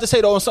was about to say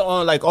though,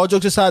 on like all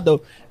jokes aside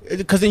though,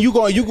 because then you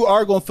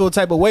are gonna feel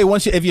type of way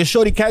once if your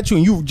shorty catch you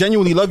and you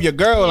genuinely love your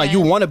girl, like Yeah.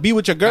 you want to be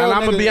with your girl. And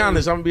I'm gonna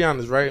nigga. be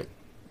honest, right?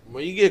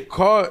 When you get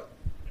caught,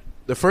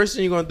 the first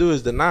thing you're gonna do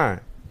is deny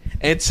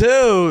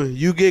until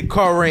you get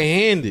caught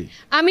red-handed.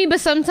 I mean, but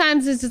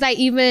sometimes it's just like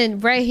even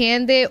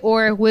red-handed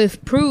or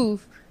with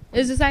proof.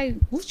 It's just like,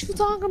 what you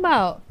talking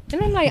about?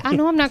 And I'm like, I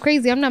know I'm not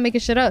crazy. I'm not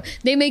making shit up.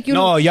 They make you.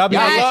 No, y'all be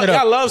Y'all making love- shit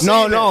up. y'all love no,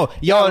 saying no,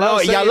 that.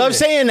 y'all Y'all love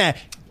saying that.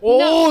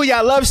 Oh,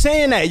 y'all love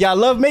saying that. Y'all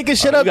love making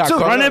shit you up got too.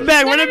 caught Run up. it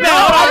back, run it no, back,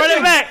 no, hold on, no. run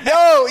it back.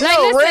 Yo,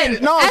 Like,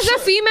 listen, no, as a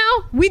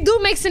female, we do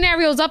make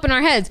scenarios up in our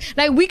heads.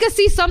 Like, we could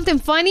see something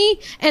funny,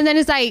 and then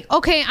it's like,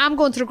 okay, I'm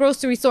going to the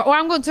grocery store, or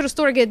I'm going to the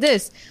store to get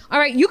this. All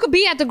right, you could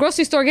be at the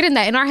grocery store getting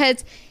that. In our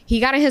heads,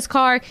 he got in his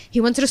car, he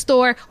went to the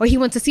store, or he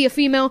went to see a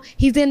female.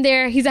 He's in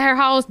there, he's at her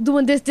house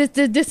doing this,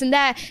 and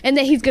that, and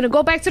then he's gonna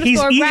go back to the He's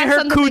store, eating grab her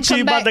something, and coochie,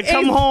 come about back. to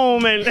come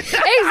home, and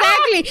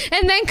Exactly,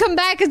 and then come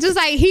back. It's just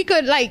like he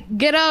could like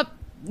get up,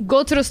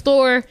 go to the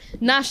store,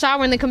 not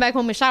shower, and then come back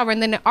home and shower.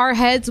 And then our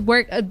heads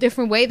work a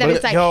different way. That But,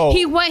 it's like yo.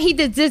 he went, he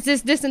did this,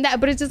 and that.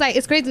 But it's just like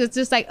it's crazy. It's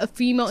just like a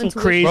female some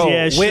intuition. crazy Bro,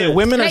 ass shit.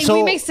 women are Like so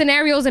we make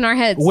scenarios in our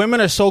heads. women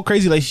are so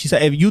crazy. Like she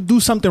said, if you do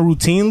something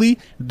routinely,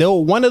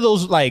 they'll one of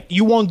those like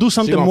you won't do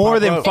something gonna more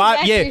pop than up. 5.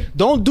 Exactly. Yeah,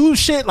 don't do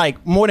shit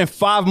like more than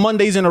 5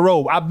 Mondays in a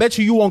row. I bet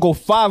you won't go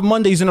 5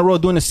 Mondays in a row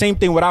doing the same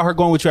thing without her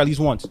going with you at least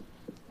once.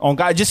 On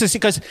God, just to see,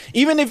 because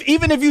even if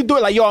you do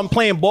it like, yo, I'm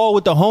playing ball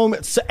with the home,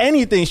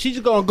 anything, she's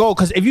just gonna go.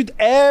 Because if you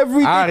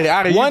everything,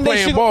 Out of you one day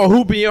playing she ball,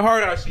 hooping your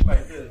heart out. She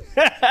like this.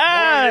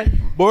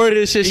 Boy,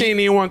 this shit, she ain't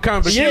even want to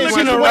come. But Yeah, she looking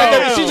wanted to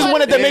around. roll. she just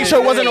wanted to make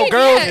sure it wasn't no Yeah,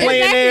 girls exactly.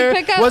 playing there,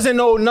 Pick up. wasn't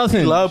no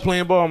nothing. Love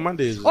playing ball on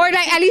Mondays. Or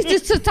like at least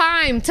just to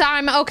time.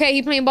 Okay,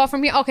 he playing ball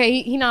from here.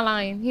 Okay, he not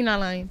lying. He not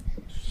lying.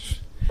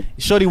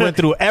 Shorty went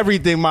through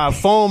everything: my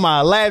phone,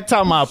 my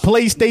laptop, my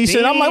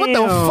PlayStation. I'm like, what the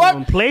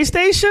Damn, fuck?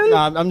 PlayStation?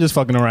 Nah, I'm just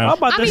fucking I'm around.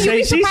 about I to mean, you say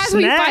be she surprised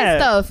when you find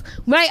snapped. stuff.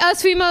 Like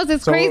us females,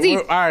 it's So, crazy.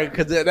 all right,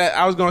 because that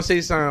I was gonna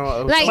say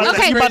something. Like, About to-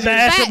 okay, you about to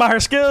ask her that- about her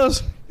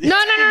skills? No.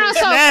 So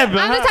Snapping,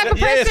 I'm the huh? type of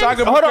Yeah, person. so I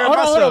could- Hold on.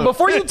 myself.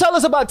 Before you tell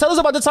us about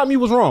the time you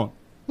was wrong.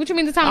 What you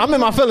mean the time? I'm in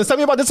my feelings. Tell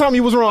me about the time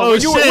you was wrong. Oh,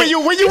 when you shit. when you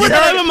went You through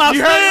heard my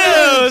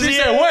feels. She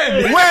Yeah. said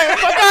when? Wait,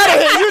 fuck out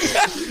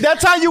of here. That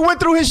time you went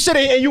through his shit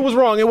and you was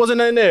wrong. It wasn't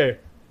nothing there.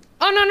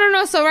 Oh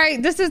no. So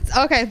right, this is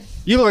okay.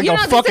 You look like You a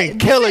know, this fucking is-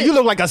 killer. this is- You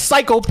look like a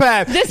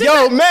psychopath. This is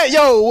Yo, a- man,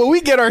 when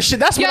we get our shit,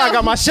 that's when Yo. I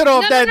got my shit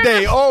off No, that no,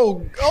 day. no. Oh,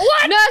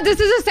 what? No, this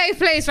is a safe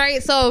place,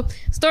 right? So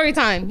story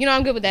time. You know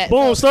I'm good with that.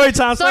 Boom, So, story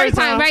time, story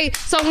time, right?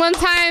 So one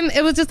time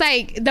it was just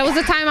like there was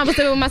a time I was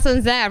living with my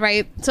son's dad,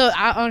 right? So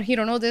he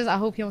don't know this. I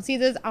hope he don't see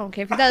this. I don't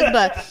care if he does,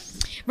 but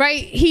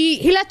right,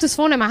 he left his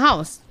phone at my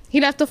house.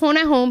 He left the phone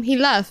at home. He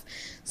left.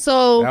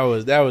 So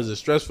That was a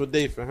stressful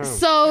day for him.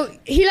 so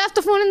he left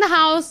the phone in the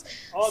house.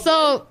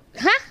 So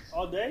huh?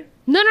 All day?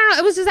 No.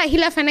 It was just like he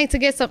left at night to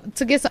get some.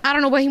 I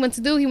don't know what he went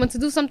to do. He went to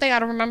do something. I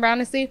don't remember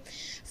honestly.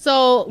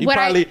 So He what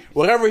probably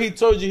whatever he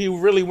told you, he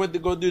really went to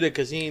go do that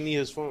because he didn't need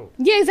his phone.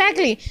 yeah,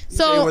 exactly. He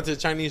So went to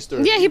the Chinese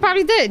store. yeah, he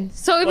probably did.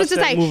 So it was What's just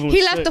that like movement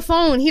he left sick? the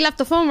phone. He left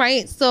the phone,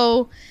 right?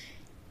 So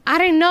I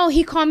didn't know.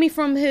 He called me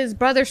from his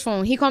brother's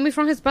phone. He called me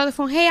from his brother's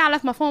phone. Hey, I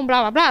left my phone.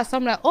 Blah blah blah. So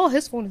I'm like, oh,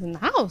 his phone is in the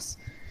house.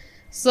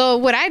 So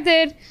what I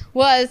did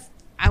was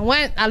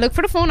I looked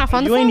for the phone. I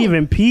found You the phone. ain't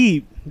even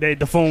peep that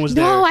the phone was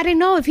there. No, I didn't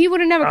know. If he would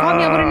have never called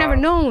me, I would have never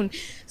known.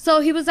 So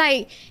he was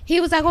like,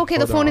 okay,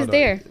 the phone is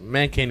there.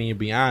 Man can't even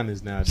be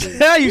honest nowadays.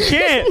 Yeah, you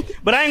can't.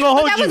 But I ain't gonna But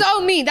hold that you. was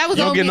on me. That was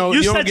You don't on get me. no. You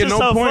You don't set get no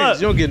yourself points. up.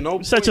 You don't get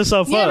no. Set points.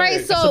 yourself Yeah, up.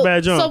 right. That's a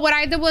bad So job. what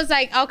I did was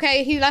like,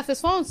 okay, he left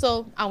his phone,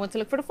 so I went to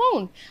look for the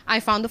phone. I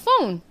found the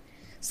phone.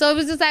 So it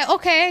was just like,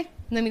 okay,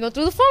 let me go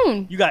through the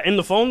phone. You got in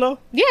the phone though?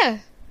 Yeah.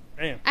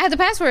 Damn. I had the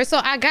password, so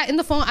I got in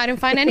the phone. I didn't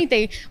find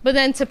anything. But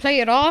then to play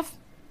it off,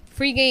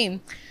 free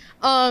game.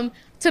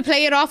 To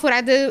play it off, what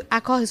I did, I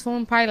called his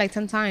phone probably like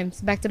 10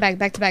 times, back to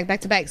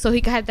back. So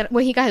he got that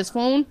when he got his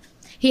phone,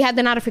 he had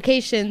the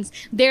notifications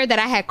there that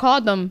I had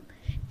called them,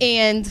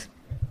 and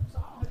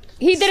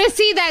he didn't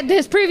see that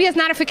his previous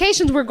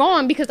notifications were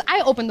gone because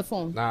I opened the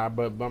phone. Nah,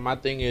 but my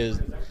thing is,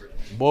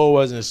 boy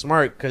wasn't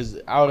smart because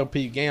out of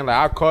peak game,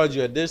 like I called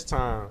you at this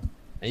time,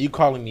 and you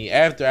calling me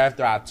after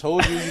I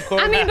told you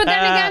called. I mean, but then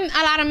again,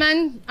 a lot of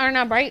men are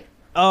not bright.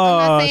 I'm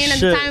not saying at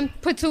the time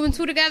put 2 and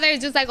 2 together.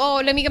 It's just like,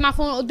 oh, let me get my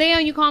phone. Oh,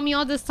 damn, you called me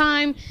all this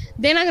time.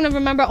 They're not gonna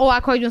remember. Oh, I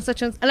called you in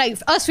such and like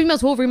us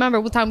females will remember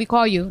what time we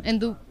call you and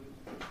do.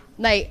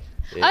 Like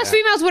us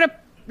females would have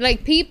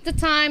like peeped the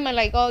time and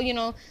like, oh, you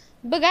know.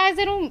 But guys,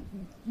 they don't.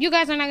 You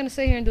guys are not gonna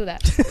sit here and do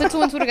that. Put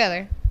 2 and 2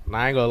 together. Nah,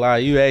 I ain't gonna lie.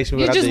 You asked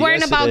me. You're just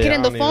worrying about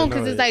getting the phone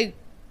because because it's like,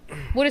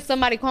 what if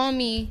somebody called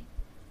me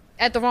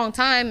at the wrong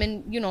time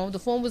and you know the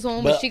phone was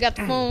home, but she got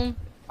the phone.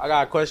 I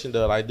got a question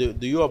though. Like, do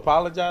you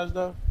apologize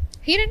though?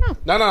 He didn't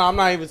know. No, I'm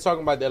not even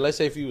talking about that. Let's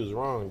say if he was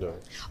wrong though.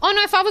 Oh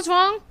no, if I was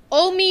wrong,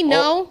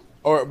 no.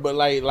 But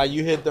like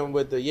you hit them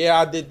with the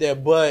I did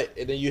that, but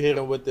and then you hit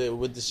him with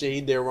the shit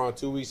he did wrong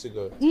 2 weeks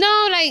ago.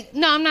 No,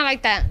 I'm not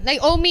like that.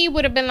 Like me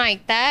would have been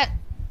like that,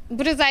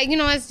 but it's like, you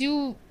know, as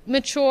you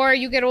mature,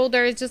 you get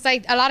older, it's just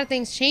like a lot of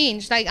things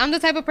change. Like I'm the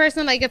type of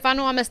person, like if I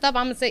know I messed up,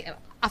 I'm gonna say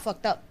I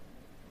fucked up.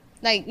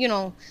 Like, you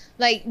know,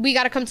 like we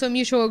gotta come to a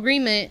mutual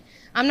agreement.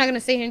 I'm not gonna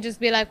sit here and just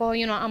be like, oh,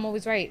 you know, I'm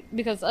always right,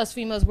 because us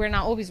females, we're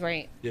not always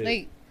right. Yeah.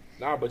 Like,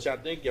 nah, but y'all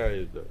think y'all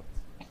is though.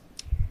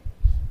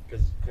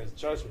 Cause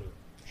trust me.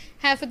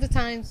 Half of the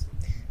times,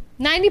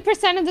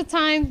 90% of the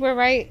time, we're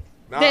right.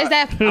 Nah, there's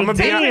that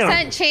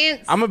 10%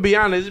 chance. I'm gonna be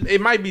honest. It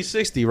might be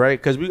 60,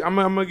 right? Because I'm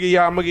gonna give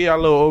y'all a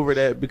little over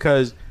that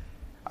because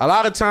a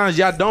lot of times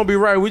y'all don't be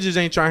right. We just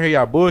ain't trying to hear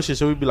y'all bullshit,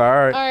 so we be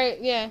like, all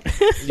right, yeah.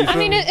 I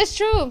mean, it's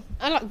true.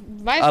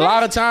 Vice a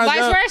lot of times,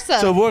 vice versa.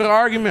 So avoid an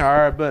argument, all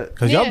right, but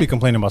because y'all be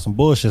complaining about some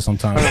bullshit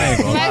sometimes.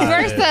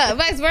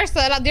 Vice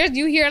versa. There's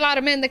you hear a lot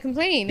of men that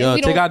complain. Yo,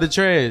 take out the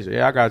trash.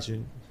 Yeah, I got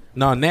you.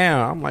 No,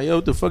 now I'm like, yo,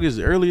 what the fuck is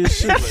the earliest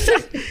shit? Like,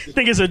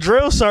 think it's a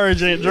drill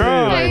sergeant. Drill.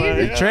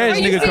 The trash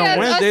nigga come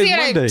Wednesdays,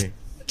 Monday.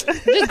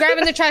 Just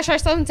grabbing the trash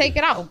ourselves and take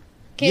it out.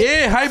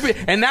 Yeah, hype it.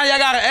 And now y'all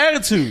got an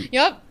attitude.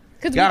 Yep.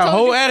 Got a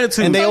whole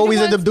attitude. And they always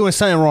end up doing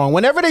something wrong.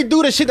 Whenever they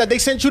do the shit that they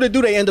sent you to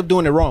do, they end up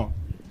doing it wrong.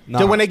 Nah.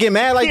 So when they get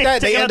mad like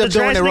that, they end up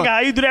doing it wrong. How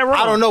you do that wrong?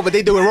 I don't know, but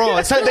they do it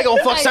wrong. They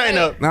gonna fuck something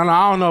up. No,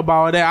 I don't know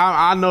about all that.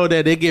 I know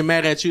that they get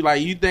mad at you.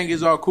 Like, you think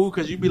it's all cool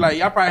because you be like,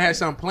 y'all probably had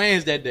some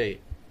plans that day.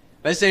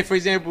 Let's say, for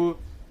example,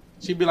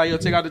 she be like, yo,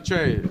 take out the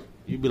trash.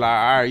 You be like,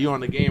 all right, you on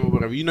the game or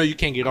whatever. You know you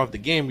can't get off the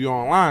game. You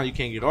online. You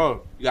can't get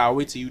off. You gotta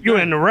wait till you done. You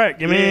in the wreck,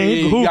 man.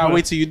 You gotta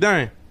wait till you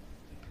done.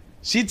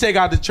 She take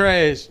out the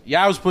trash.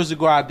 Y'all was supposed to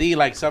go out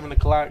like 7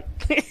 o'clock.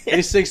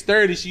 It's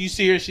 6:30. You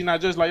see her. She not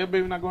just like, your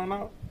baby not going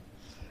out.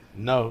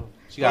 No,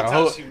 she got a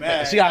whole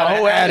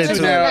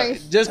attitude now.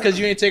 Just because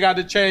you ain't take out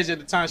the trash at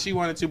the time she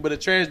wanted to, but the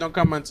trash don't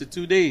come until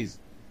 2 days.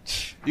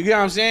 You get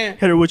what I'm saying?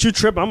 Hey, what you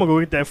tripping? I'm gonna go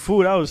get that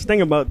food. I was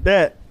thinking about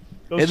that.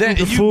 And then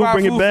if you buy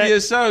food for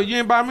yourself, you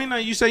ain't buy me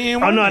nothing. You say you ain't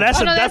want. Oh no, that's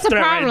a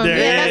problem. Right there.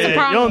 Yeah, that's a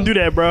problem. You don't do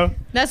that, bro.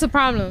 That's a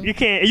problem. You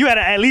can't. You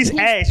gotta at least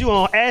ask. You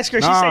gonna ask her?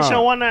 She say she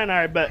don't want nothing. All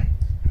right, but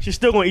she's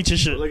still gonna eat your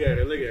shit. Look at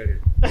her.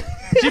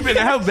 She been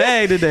in her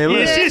bag today. Look.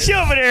 Yeah, she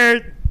over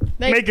there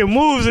making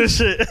moves and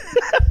shit.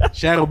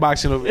 Shadow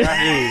boxing over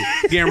here,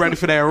 getting ready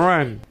for that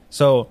run.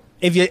 So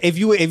if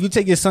you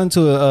take your son to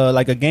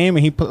like a game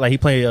and he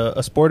play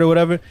a sport or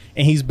whatever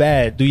and he's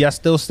bad, do y'all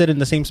still sit in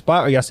the same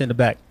spot or y'all sit in the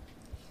back?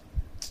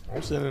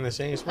 I'm sitting in the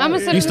same spot. I'm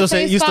you still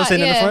sit in the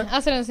front? I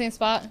sit in the same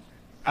spot.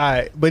 All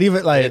right, but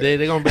even like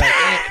they gonna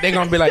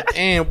be like,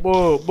 damn,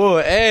 boy,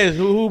 ass.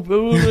 Who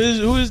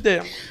is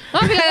that?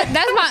 I'll be like,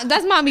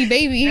 that's mommy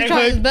baby. He's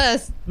trying his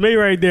best. Me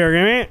right there,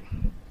 man.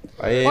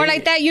 Or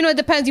like that, you know, it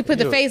depends. You put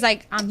the face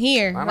like, I'm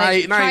here.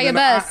 Like, try your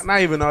best.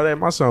 Not even all that.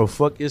 My son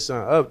fuck your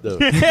son up though.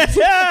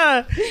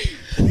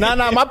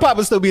 Nah, my pop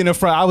would still be in the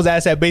front. I was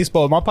asked at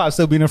baseball. My pop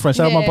still be in the front.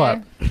 Shout out my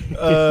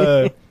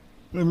pop.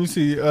 Let me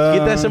see.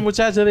 Get that some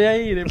muchacho de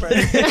ahí.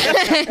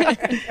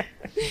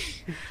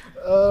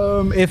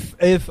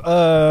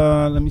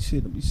 Let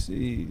me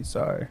see.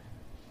 Sorry.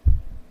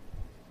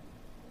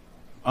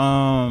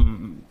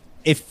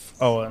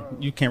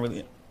 You can't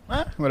really.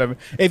 Whatever.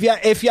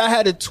 If y'all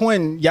had a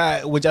twin,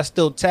 would y'all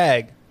still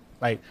tag?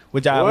 Like,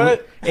 would y'all?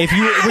 What? If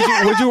you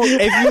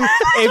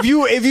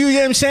you know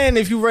what I'm saying?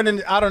 If you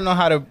running, I don't know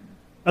how to.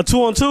 A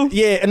 2-on-2?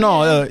 Yeah, no,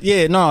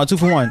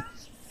 2-for-1.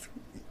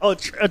 Oh,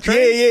 a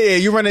train? Yeah.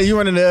 You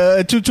running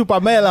a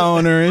Pamela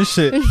on her and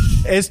shit.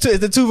 It's a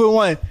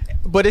 2-for-1,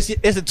 but it's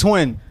a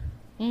twin.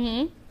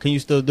 Mm-hmm. Can you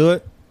still do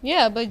it?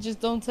 Yeah, but just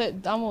don't.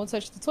 I won't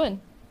touch the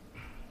twin.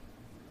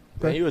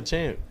 Man, you a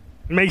champ.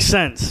 Makes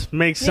sense.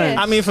 Yeah.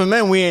 I mean, for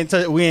men, we ain't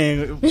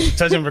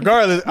touching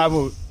regardless.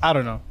 I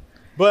don't know,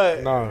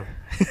 but no,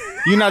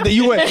 you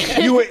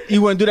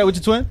wouldn't do that with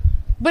your twin.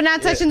 But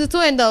not touching the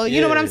twin though. You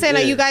know what I'm saying?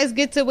 Yeah. Like, you guys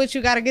get to what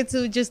you gotta get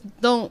to. Just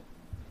don't.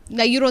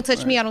 Like, you don't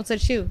touch me, I don't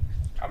touch you.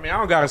 I mean, I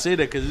don't gotta say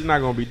that because it's not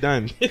gonna be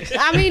done.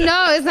 I mean,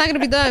 no, it's not gonna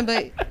be done.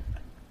 But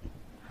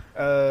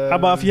how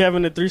about if you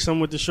having a threesome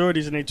with the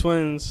shorties and they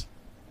twins?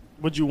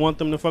 Would you want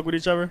them to fuck with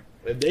each other?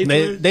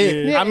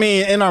 They I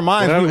mean, in our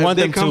minds, we want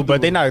them to, but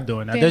they're not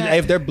doing that.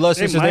 If they're blood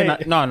sisters, they're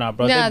not. No,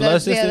 bro. They're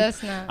blood sisters. Yeah,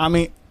 that's not. I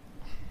mean,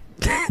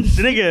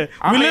 Nigga,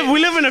 we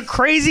live in a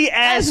crazy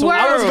ass world.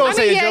 I was gonna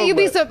say a joke, you'd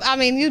be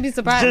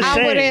surprised. Just I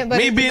saying. wouldn't. But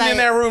Me it'd be being in like-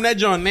 that room, that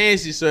joint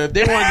nasty. So if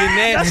they want to get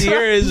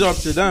nastier, it's up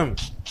to them.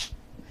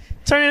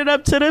 Turn it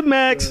up to the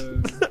max.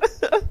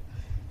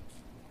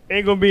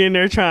 Ain't gonna be in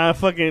there trying to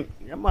fucking.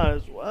 I might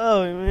as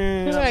well,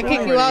 man. He's gonna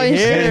kick you out and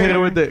shit. Hit it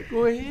with that.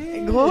 Go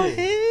ahead. Go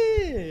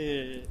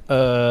ahead.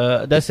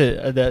 That's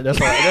it.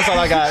 That's all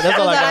I got. That's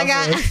all I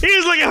got. He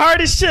was looking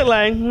hard as shit,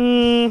 like,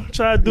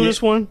 try to do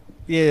this one.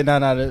 Yeah,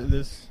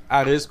 this.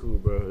 It's cool,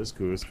 bro. It's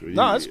cool.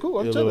 Nah, it's cool.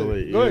 I'm You're a chilling. little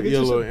late. Go ahead, get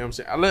You're a your little, you know what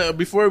I'm saying?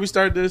 Before we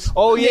start this,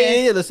 Oh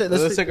yeah. Let's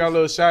take our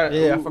little shot.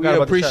 Yeah, I We forgot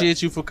about the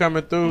appreciate you for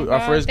coming through. No Our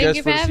first problem. guest Thank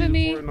you for for the having season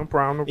me. 4. No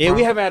problem. Yeah,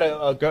 we haven't had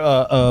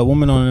a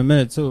woman on in a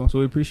minute too, so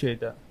we appreciate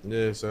that.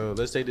 Yeah, so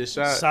let's take this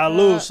shot.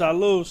 Salute,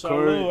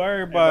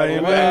 everybody.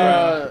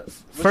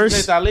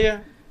 First,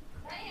 Thalia.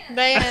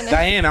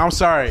 Diana, I'm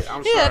sorry. Yeah,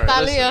 Listen,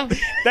 Thalia.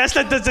 That's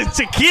the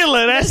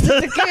tequila. That's the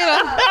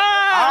Tequila.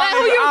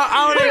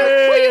 I don't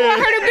Who you want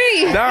her to be?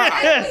 Nah.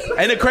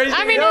 And the crazy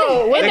I mean,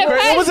 thing, it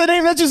depends. What was the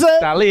name that you said?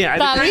 Thalia. And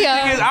the crazy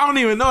Thalia. thing is, I don't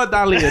even know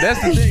Thalia.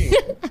 That's the thing.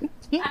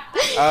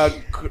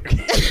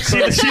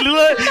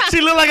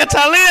 she look like a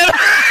Italian.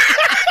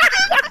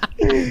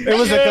 It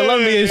was a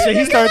Colombian shit.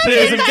 He started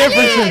saying some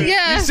different shit.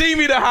 Yeah. You see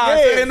me the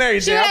high and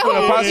everything. I put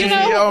a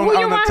apostrophe on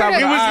the top of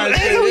the eyes.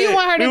 It's who you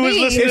want her to He was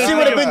be. listening If she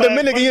would have been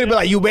Dominican, you'd be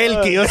like, you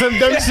Belki or some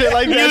dumb shit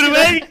like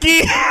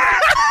that.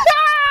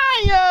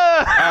 All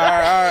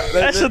right.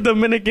 That's a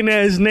Dominican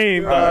ass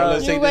name. All right,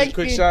 let's take this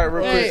quick shot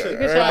real quick.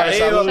 Good Everybody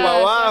shot. salute.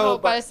 Wow.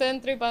 Para el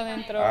centro y para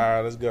adentro. All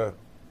right, let's go.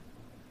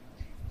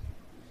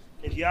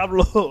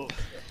 Diablo.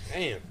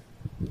 Damn.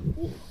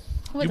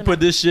 You put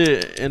this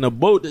shit in a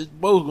boat, this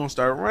boat's gonna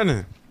start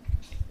running.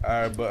 All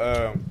right,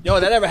 but Yo,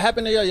 that ever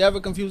happened to you? You ever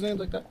confuse names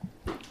like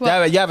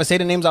that? You ever say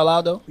the names out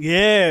loud though?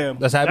 Yeah.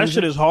 That's happening? That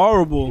shit is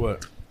horrible.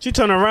 what? She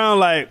turned around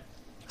like,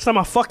 it's not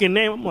my fucking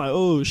name. I'm like,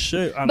 oh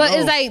shit. I But know.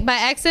 it's like by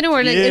accident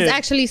or like Yeah. it's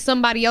actually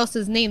somebody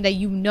else's name that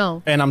you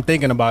know. And I'm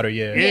thinking about her.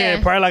 Yeah. yeah,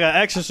 Yeah. probably like an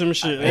ex or some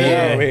shit.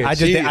 Yeah. wait, I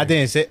cheating.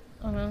 didn't say.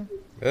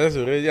 That's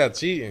what it is. Y'all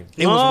cheating.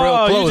 It was No,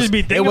 real you close. just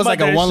be thinking It was about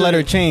like a that one-letter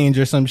shit. change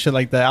or some shit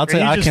like that. I'll tell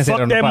you, And I you can't just say that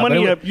fuck on the that pod.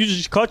 money but up. You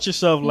just caught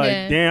yourself like,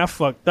 Yeah. damn, I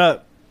fucked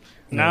up.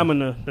 Now I'm in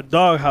the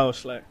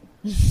doghouse. Like,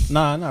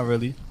 Nah, not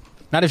really.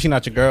 Not if she's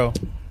not your girl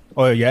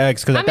or your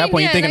ex. Because at that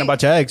point, you're thinking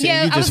about your ex.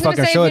 Yeah, and you I was just gonna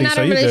fucking say, shorty. if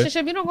So you're you not in a good.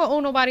 relationship, you don't go owe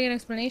nobody an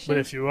explanation. but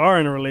if you are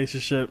in a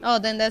relationship, Oh,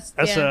 then that's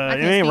that's yeah, I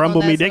you can't ain't speak on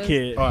rumble me that, so-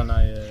 dickhead. Oh,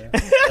 no, yeah.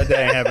 That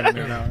ain't happening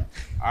to me now.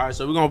 All right,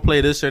 so we're gonna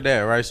play this or that,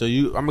 right? So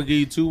I'm gonna give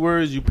you 2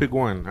 words. You pick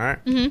one. All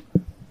right. Mhm.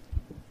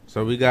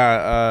 So we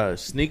got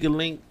sneaker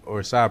link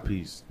or side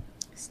piece.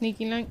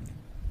 Sneaky link.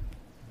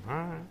 All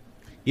right.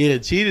 Either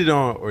cheated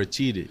on or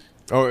cheated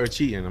or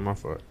cheating. On my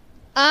fault.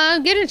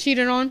 Getting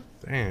cheated on.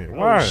 Damn. Oh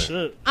Why?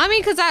 shit. I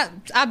mean, cause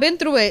I've been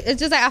through it. It's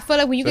just like I feel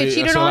like when you get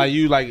cheated so on, like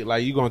you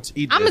gonna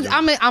eat. I'm that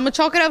joint. gonna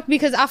chalk it up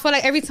because I feel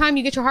like every time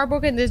you get your heart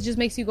broken, this just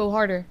makes you go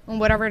harder on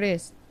whatever it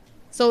is.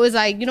 So it's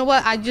like, you know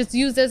what? I just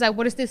use this. Like,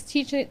 what is this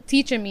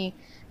teaching me?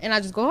 And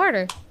I just go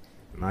harder.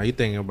 Nah, you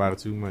thinking about it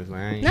too much. Like,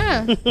 I ain't.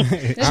 Nah.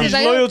 It's She's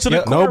like- loyal to the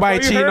Yeah, core, Nobody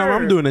bro, you cheating on.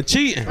 heard. I'm doing a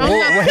cheating. I'm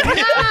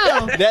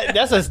not, no.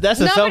 That's a No, but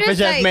selfish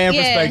it's ass like, man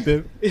yeah.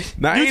 perspective.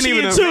 Nah, You ain't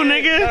even cheating too,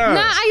 nigga.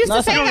 No, I used to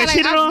Nah, say you don't that. get Like,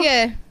 cheated on?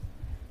 yeah.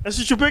 That's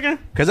what you picking?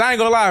 Cause I ain't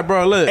gonna lie,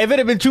 bro. Look, If it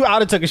had been true,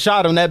 I'd have took a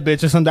shot on that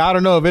bitch or something. I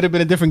don't know. If it had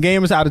been a different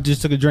game, I'd have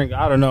just took a drink.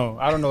 I don't know.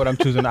 I don't know what I'm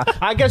choosing.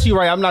 I guess you're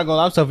right. I'm not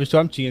gonna. I'm selfish too.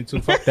 I'm cheating too.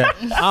 Fuck that.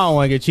 I don't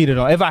want to get cheated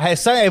on. If I had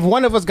if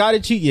one of us got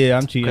to cheat, yeah,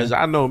 I'm cheating. cause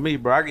I know me,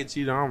 bro. I get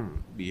cheated on, I'm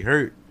gonna be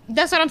hurt.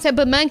 That's what I'm saying.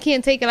 But men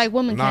can't take it like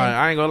women Nah, can.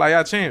 I ain't gonna lie,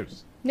 y'all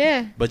champs.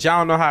 Yeah. But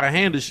y'all don't know how to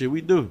handle shit.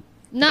 We do.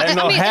 No, Hell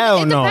no, I mean,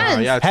 hell it no.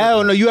 depends. Yeah.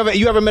 Hell no. You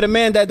ever met a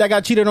man that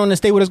got cheated on and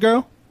stayed with his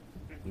girl?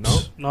 No.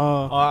 No.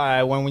 All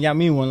right. When y'all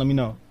meet one, let me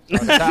know.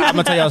 I'm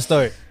gonna tell y'all a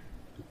story,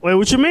 Wait,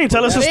 what you mean?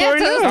 Tell us a Yeah, story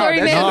tell us a now. story,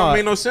 That shit man. don't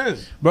make no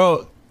sense.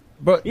 bro.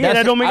 Yeah,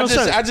 that don't make no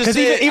sense. I just Because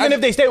said, even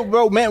if they stay,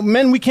 bro,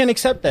 men, we can't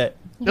accept that.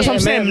 That's what I'm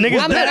saying. man, Niggas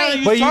I'm dead. like,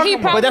 you But talking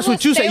about? but that's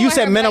what you said. You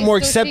said men are more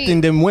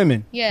accepting than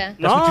women. Yeah.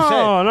 That's what you said.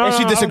 No, And she I don't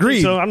think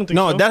disagreed. so. I don't think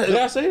no, so. that Did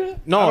I say that? I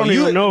no, don't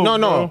you even know,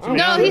 no, bro.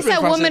 no. No, he said if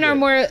I said women are that.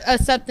 more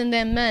accepting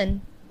than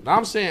men. No,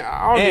 I'm saying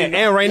I don't even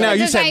And right now, It's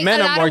you just said like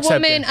men a are lot more of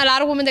women, accepting. a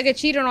lot of women that get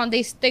cheated on,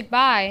 they stick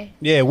by.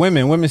 Yeah,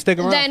 women stick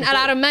around. Then a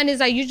lot of men is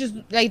like, you just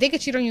like they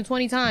could cheat on you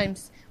 20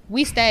 times.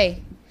 We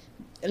stay.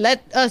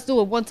 Let us do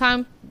it one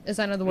time. It's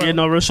another world. Yeah,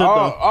 no real shit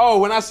though. Oh,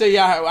 when I say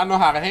y'all, I know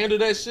how to handle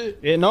that shit.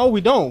 Yeah, no, we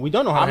don't. We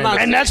don't know how. I'm to not,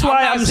 handle it. And that's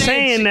why not I'm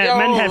saying that yo,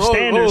 men have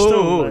standards,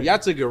 too. Like- Y'all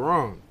took it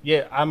wrong.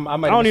 Yeah, I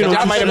might. I don't even know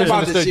Y'all what said you said. about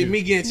the misunderstood shit. you.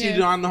 Me getting cheated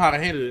Yeah. on, I know how to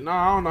handle it. No,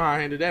 I don't know how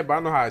to handle that, but I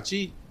know how to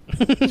cheat.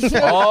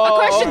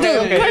 Oh, Question two,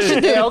 okay.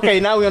 question two. Yeah, okay,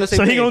 now we on the same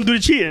So page. he gonna do the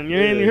cheating. You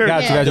ain't heard.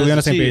 Got you, got you. We on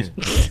the same page.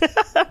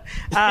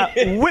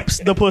 Whips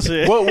the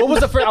pussy. What was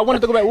the first? I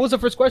wanted to go back. What was the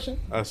first question?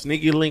 A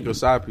sneaky link or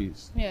side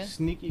piece. Yeah.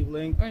 Sneaky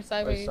link Or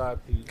sideways.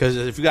 Because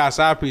if you got a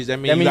side piece, that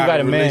means That you mean got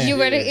a man. relationship. You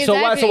ready? So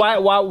why? Exactly.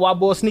 So why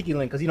boy sneaky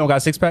link? Because he don't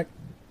got a 6-pack.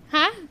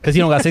 Huh? Because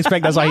he don't got 6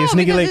 pack. That's why he's No,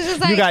 sneaky because link. it's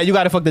just like- You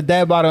got to fuck the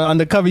dad bottle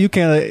undercover. You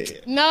can't.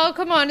 No,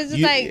 come on. It's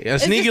just like a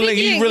it's sneaky link.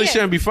 You really yeah.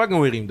 shouldn't be fucking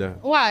with him though.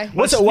 Why?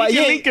 What's a why?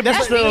 Sneaky Yeah, link if that's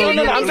it's That's still sneaky link.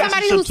 another I'm somebody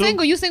who's relationship, too.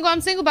 single. You single.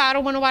 I'm single, but I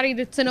don't want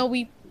nobody to know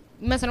we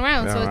messing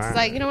around. So No, it's I-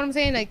 like, you know what I'm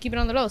saying? Like, keep it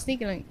on the low.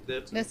 Sneaky link.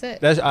 That's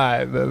it. That's all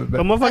right. But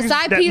A motherfuckers,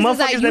 side that, piece is motherfuckers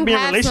like that you be in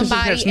have relationships have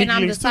somebody sneaky and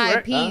I'm the links too, side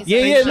right? piece.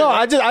 Yeah. No,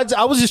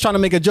 I was just trying to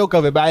make a joke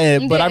of it, but I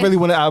Yeah. really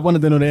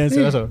wanted to know the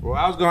answer. That's all. Well,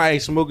 I was gonna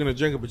ask smoking or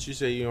drinking, but you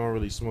say you don't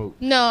really smoke.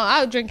 No,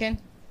 out drinking.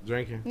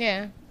 Drinking.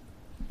 Yeah.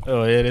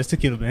 Oh yeah, that's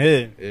tequila in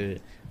head. Yeah.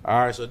 All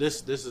right. So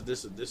this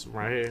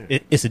right here.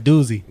 It's a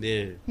doozy.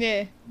 Yeah.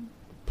 Yeah.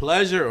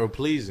 Pleasure or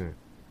pleasing?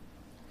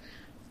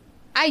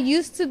 I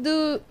used to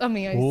do. I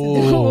used to do.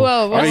 Ooh.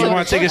 Whoa. Oh, you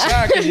want to take a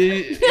shot?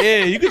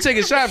 You can take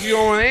a shot if you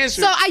don't want to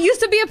answer. So I used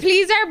to be a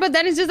pleaser, but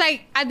then it's just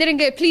like I didn't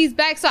get pleased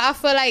back. So I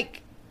feel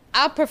like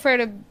I prefer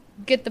to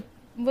get the.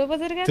 What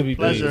was it again? To be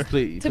Pleasure.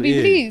 Please, To be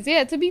pleased.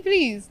 Yeah, to be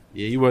pleased.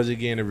 Yeah, you wasn't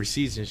getting the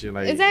receipts and shit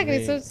like Exactly.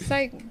 man, So it's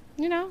like,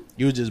 you know.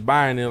 you was just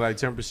buying it like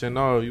 10%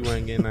 off. You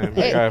wasn't getting nothing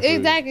back for it.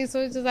 Exactly.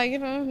 So it's just like, you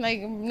know,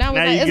 like now,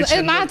 Now you it's, get like, your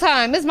it's my look.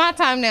 time. It's my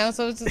time now.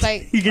 So it's just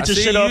like, You I get your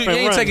see shit you, off you and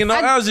ain't run. taking no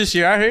L's this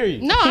year. I hear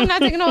you. no, I'm not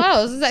taking no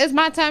L's. It's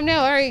my time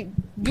now. All right,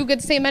 you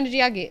get the same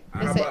energy I get.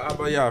 How That's it.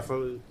 about y'all,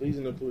 fellas?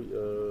 Pleasing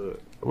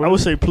or I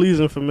would say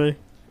pleasing for me.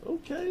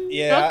 okay.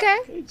 Yeah. Okay.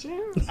 Hey,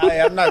 champ.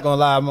 I'm not gonna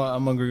lie. I'm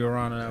gonna agree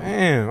around on that one.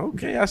 Man,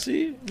 okay, I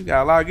see you. You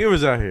got a lot of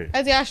givers out here.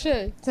 As y'all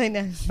should say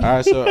that. All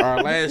right, so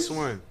our last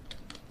one.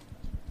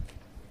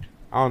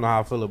 I don't know how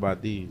I feel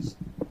about these.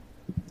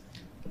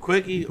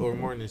 Quickie or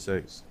morning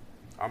sex?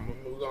 We're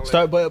gonna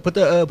Start, but put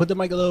the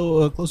mic a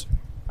little closer.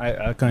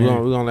 I can't hear.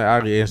 we're gonna let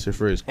Ali answer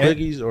first. Yeah.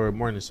 Quickies or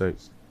morning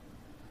sex?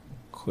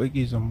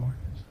 Quickies or mornings?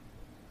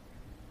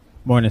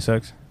 Morning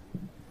sex.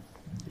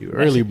 You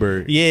early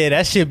bird. Yeah,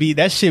 that should be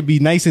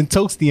nice and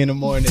toasty in the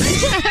morning.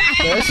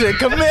 That shit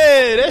come in.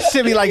 That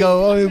should be like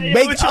a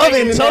baked What you oven.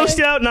 making in toast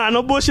there. out? Nah,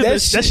 no bullshit. That That,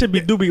 shit- should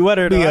be doobie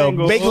wetter. Be though. I a ain't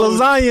gonna baked hold you.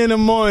 lasagna in the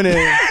morning.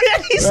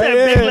 He said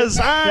Yeah. baked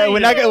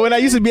lasagna. Yeah, when I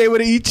used to be able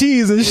to eat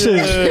cheese and shit.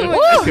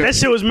 That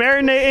shit was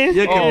marinating.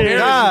 Your comparison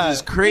God.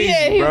 is crazy,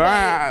 Yeah, he bro.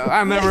 was-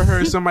 I never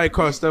heard somebody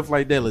call stuff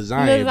like that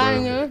lasagna, bro.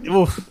 Lasagna.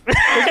 Oof.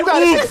 You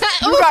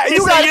got He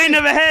said you ain't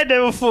never had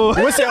that before.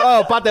 What's your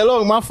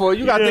patelong? My fault.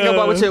 You gotta think Yeah.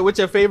 about what's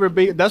your favorite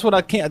big. That's what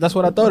I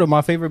thought of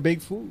my favorite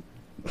baked food.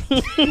 You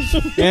know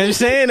what I'm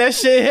saying? That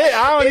shit hit.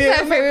 I don't What's my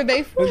even. favorite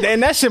baked food?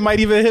 And that shit might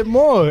even hit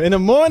more in the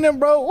morning,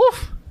 bro.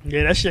 Woof.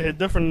 Yeah, that shit hit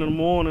different in the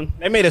morning.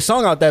 They made a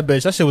song out that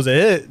bitch. That shit was a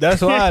hit.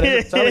 That's why.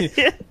 I'm telling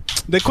you.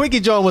 The quickie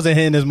joint wasn't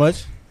hitting as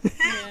much.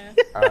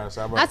 All right,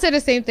 so how I about say the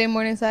same thing.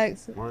 Morning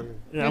sex. morning?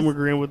 Yeah, I'm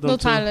agreeing with them No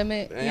too. time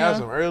limit. Man, you y'all know?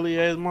 some early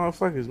ass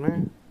motherfuckers,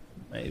 man.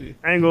 Maybe.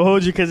 I ain't gonna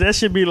hold you because that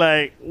should be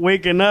like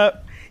waking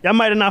up. Y'all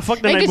might have not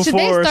fucked the And night get your before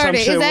day or some started.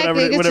 shit. Exactly.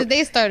 Whatever, Get whatever. your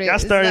day started. Y'all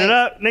It's started like, it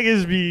up.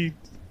 Niggas be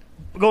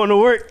going to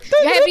work.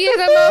 You happy as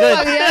a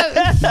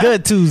motherfucker. Yep.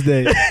 Good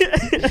Tuesday.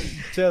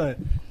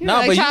 Chilling. You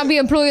like trying to be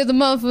employee of the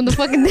month from the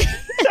fucking day.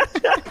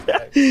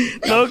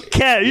 No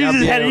cap. You Y'all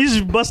just be had at- you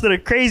just busted a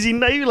crazy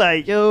night. You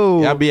like,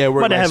 yo, Y'all be at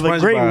work about to like have a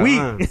great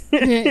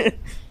SpongeBob, week.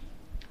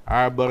 All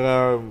right, but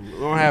we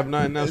don't have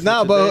nothing else.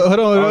 Nah, for but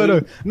today. hold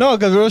on. No,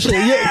 because real shit.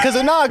 Yeah, because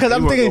I'm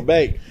You thinking. wanna go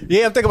back.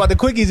 Yeah, I'm thinking about the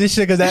quickies and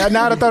shit. Because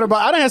now I thought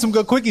about. I done had some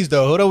good quickies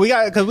though. Hold on, we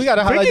got to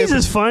highlight. Quickies the-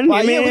 is fun.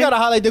 Well, yeah, man. we gotta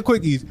highlight the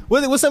quickies.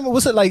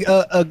 What's it like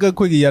a good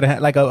quickie you had?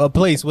 Like a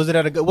place? Was it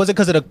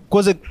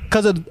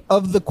because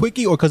of the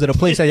quickie or because of the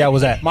place that y'all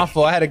was at? My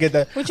fault. I had to get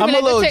that. What you I'm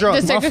mean, a little the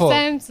drunk. My fault.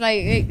 circumstance,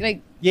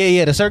 like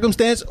Yeah, the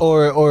circumstance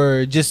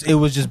or just it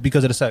was just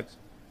because of the sex.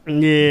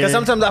 Yeah. Because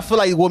sometimes I feel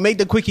like what make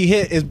the quickie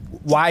hit is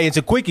why it's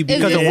a quickie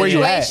because it's of the where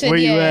you at. situation, Where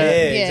you at.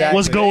 Yeah, exactly.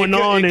 What's going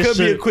on It and could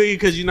be a shit. quickie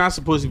because you're not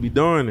supposed to be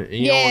doing it, and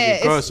you don't want to Yeah,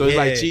 get caught. So it's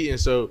like yeah. cheating.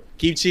 So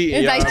keep cheating.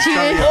 It's y'all. like I'm cheating.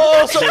 telling you,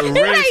 Oh, so-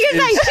 the risk It's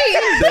like is-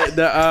 cheating.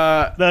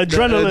 The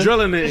adrenaline. The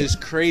adrenaline is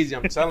crazy.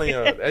 I'm telling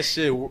you, that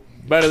shit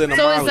better than a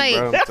So it's Molly,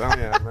 bro. like- I'm telling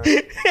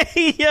you,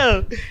 man.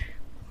 Yo,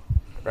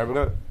 Wrap it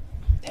up.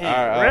 All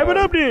right, wrap it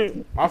up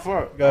then. My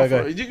fault. Go My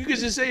ahead. fault. You can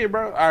just say it,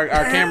 bro. Our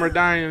camera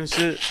dying and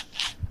shit.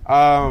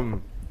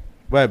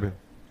 Weapon.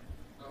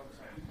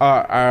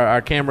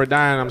 Our camera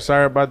dying. I'm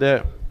sorry about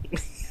that.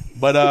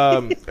 But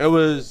it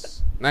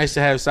was nice to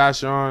have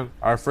Sasha on,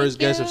 our first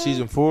guest of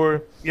season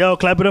 4. Yo,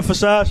 clap it up for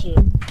Sasha.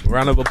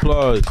 Round of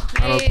applause.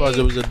 Round of applause.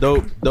 It was a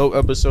dope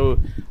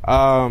episode.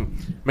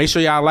 Make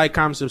sure y'all like,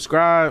 comment,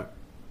 subscribe.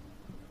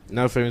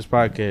 Another Famous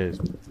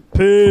Podcast.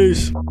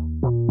 Peace.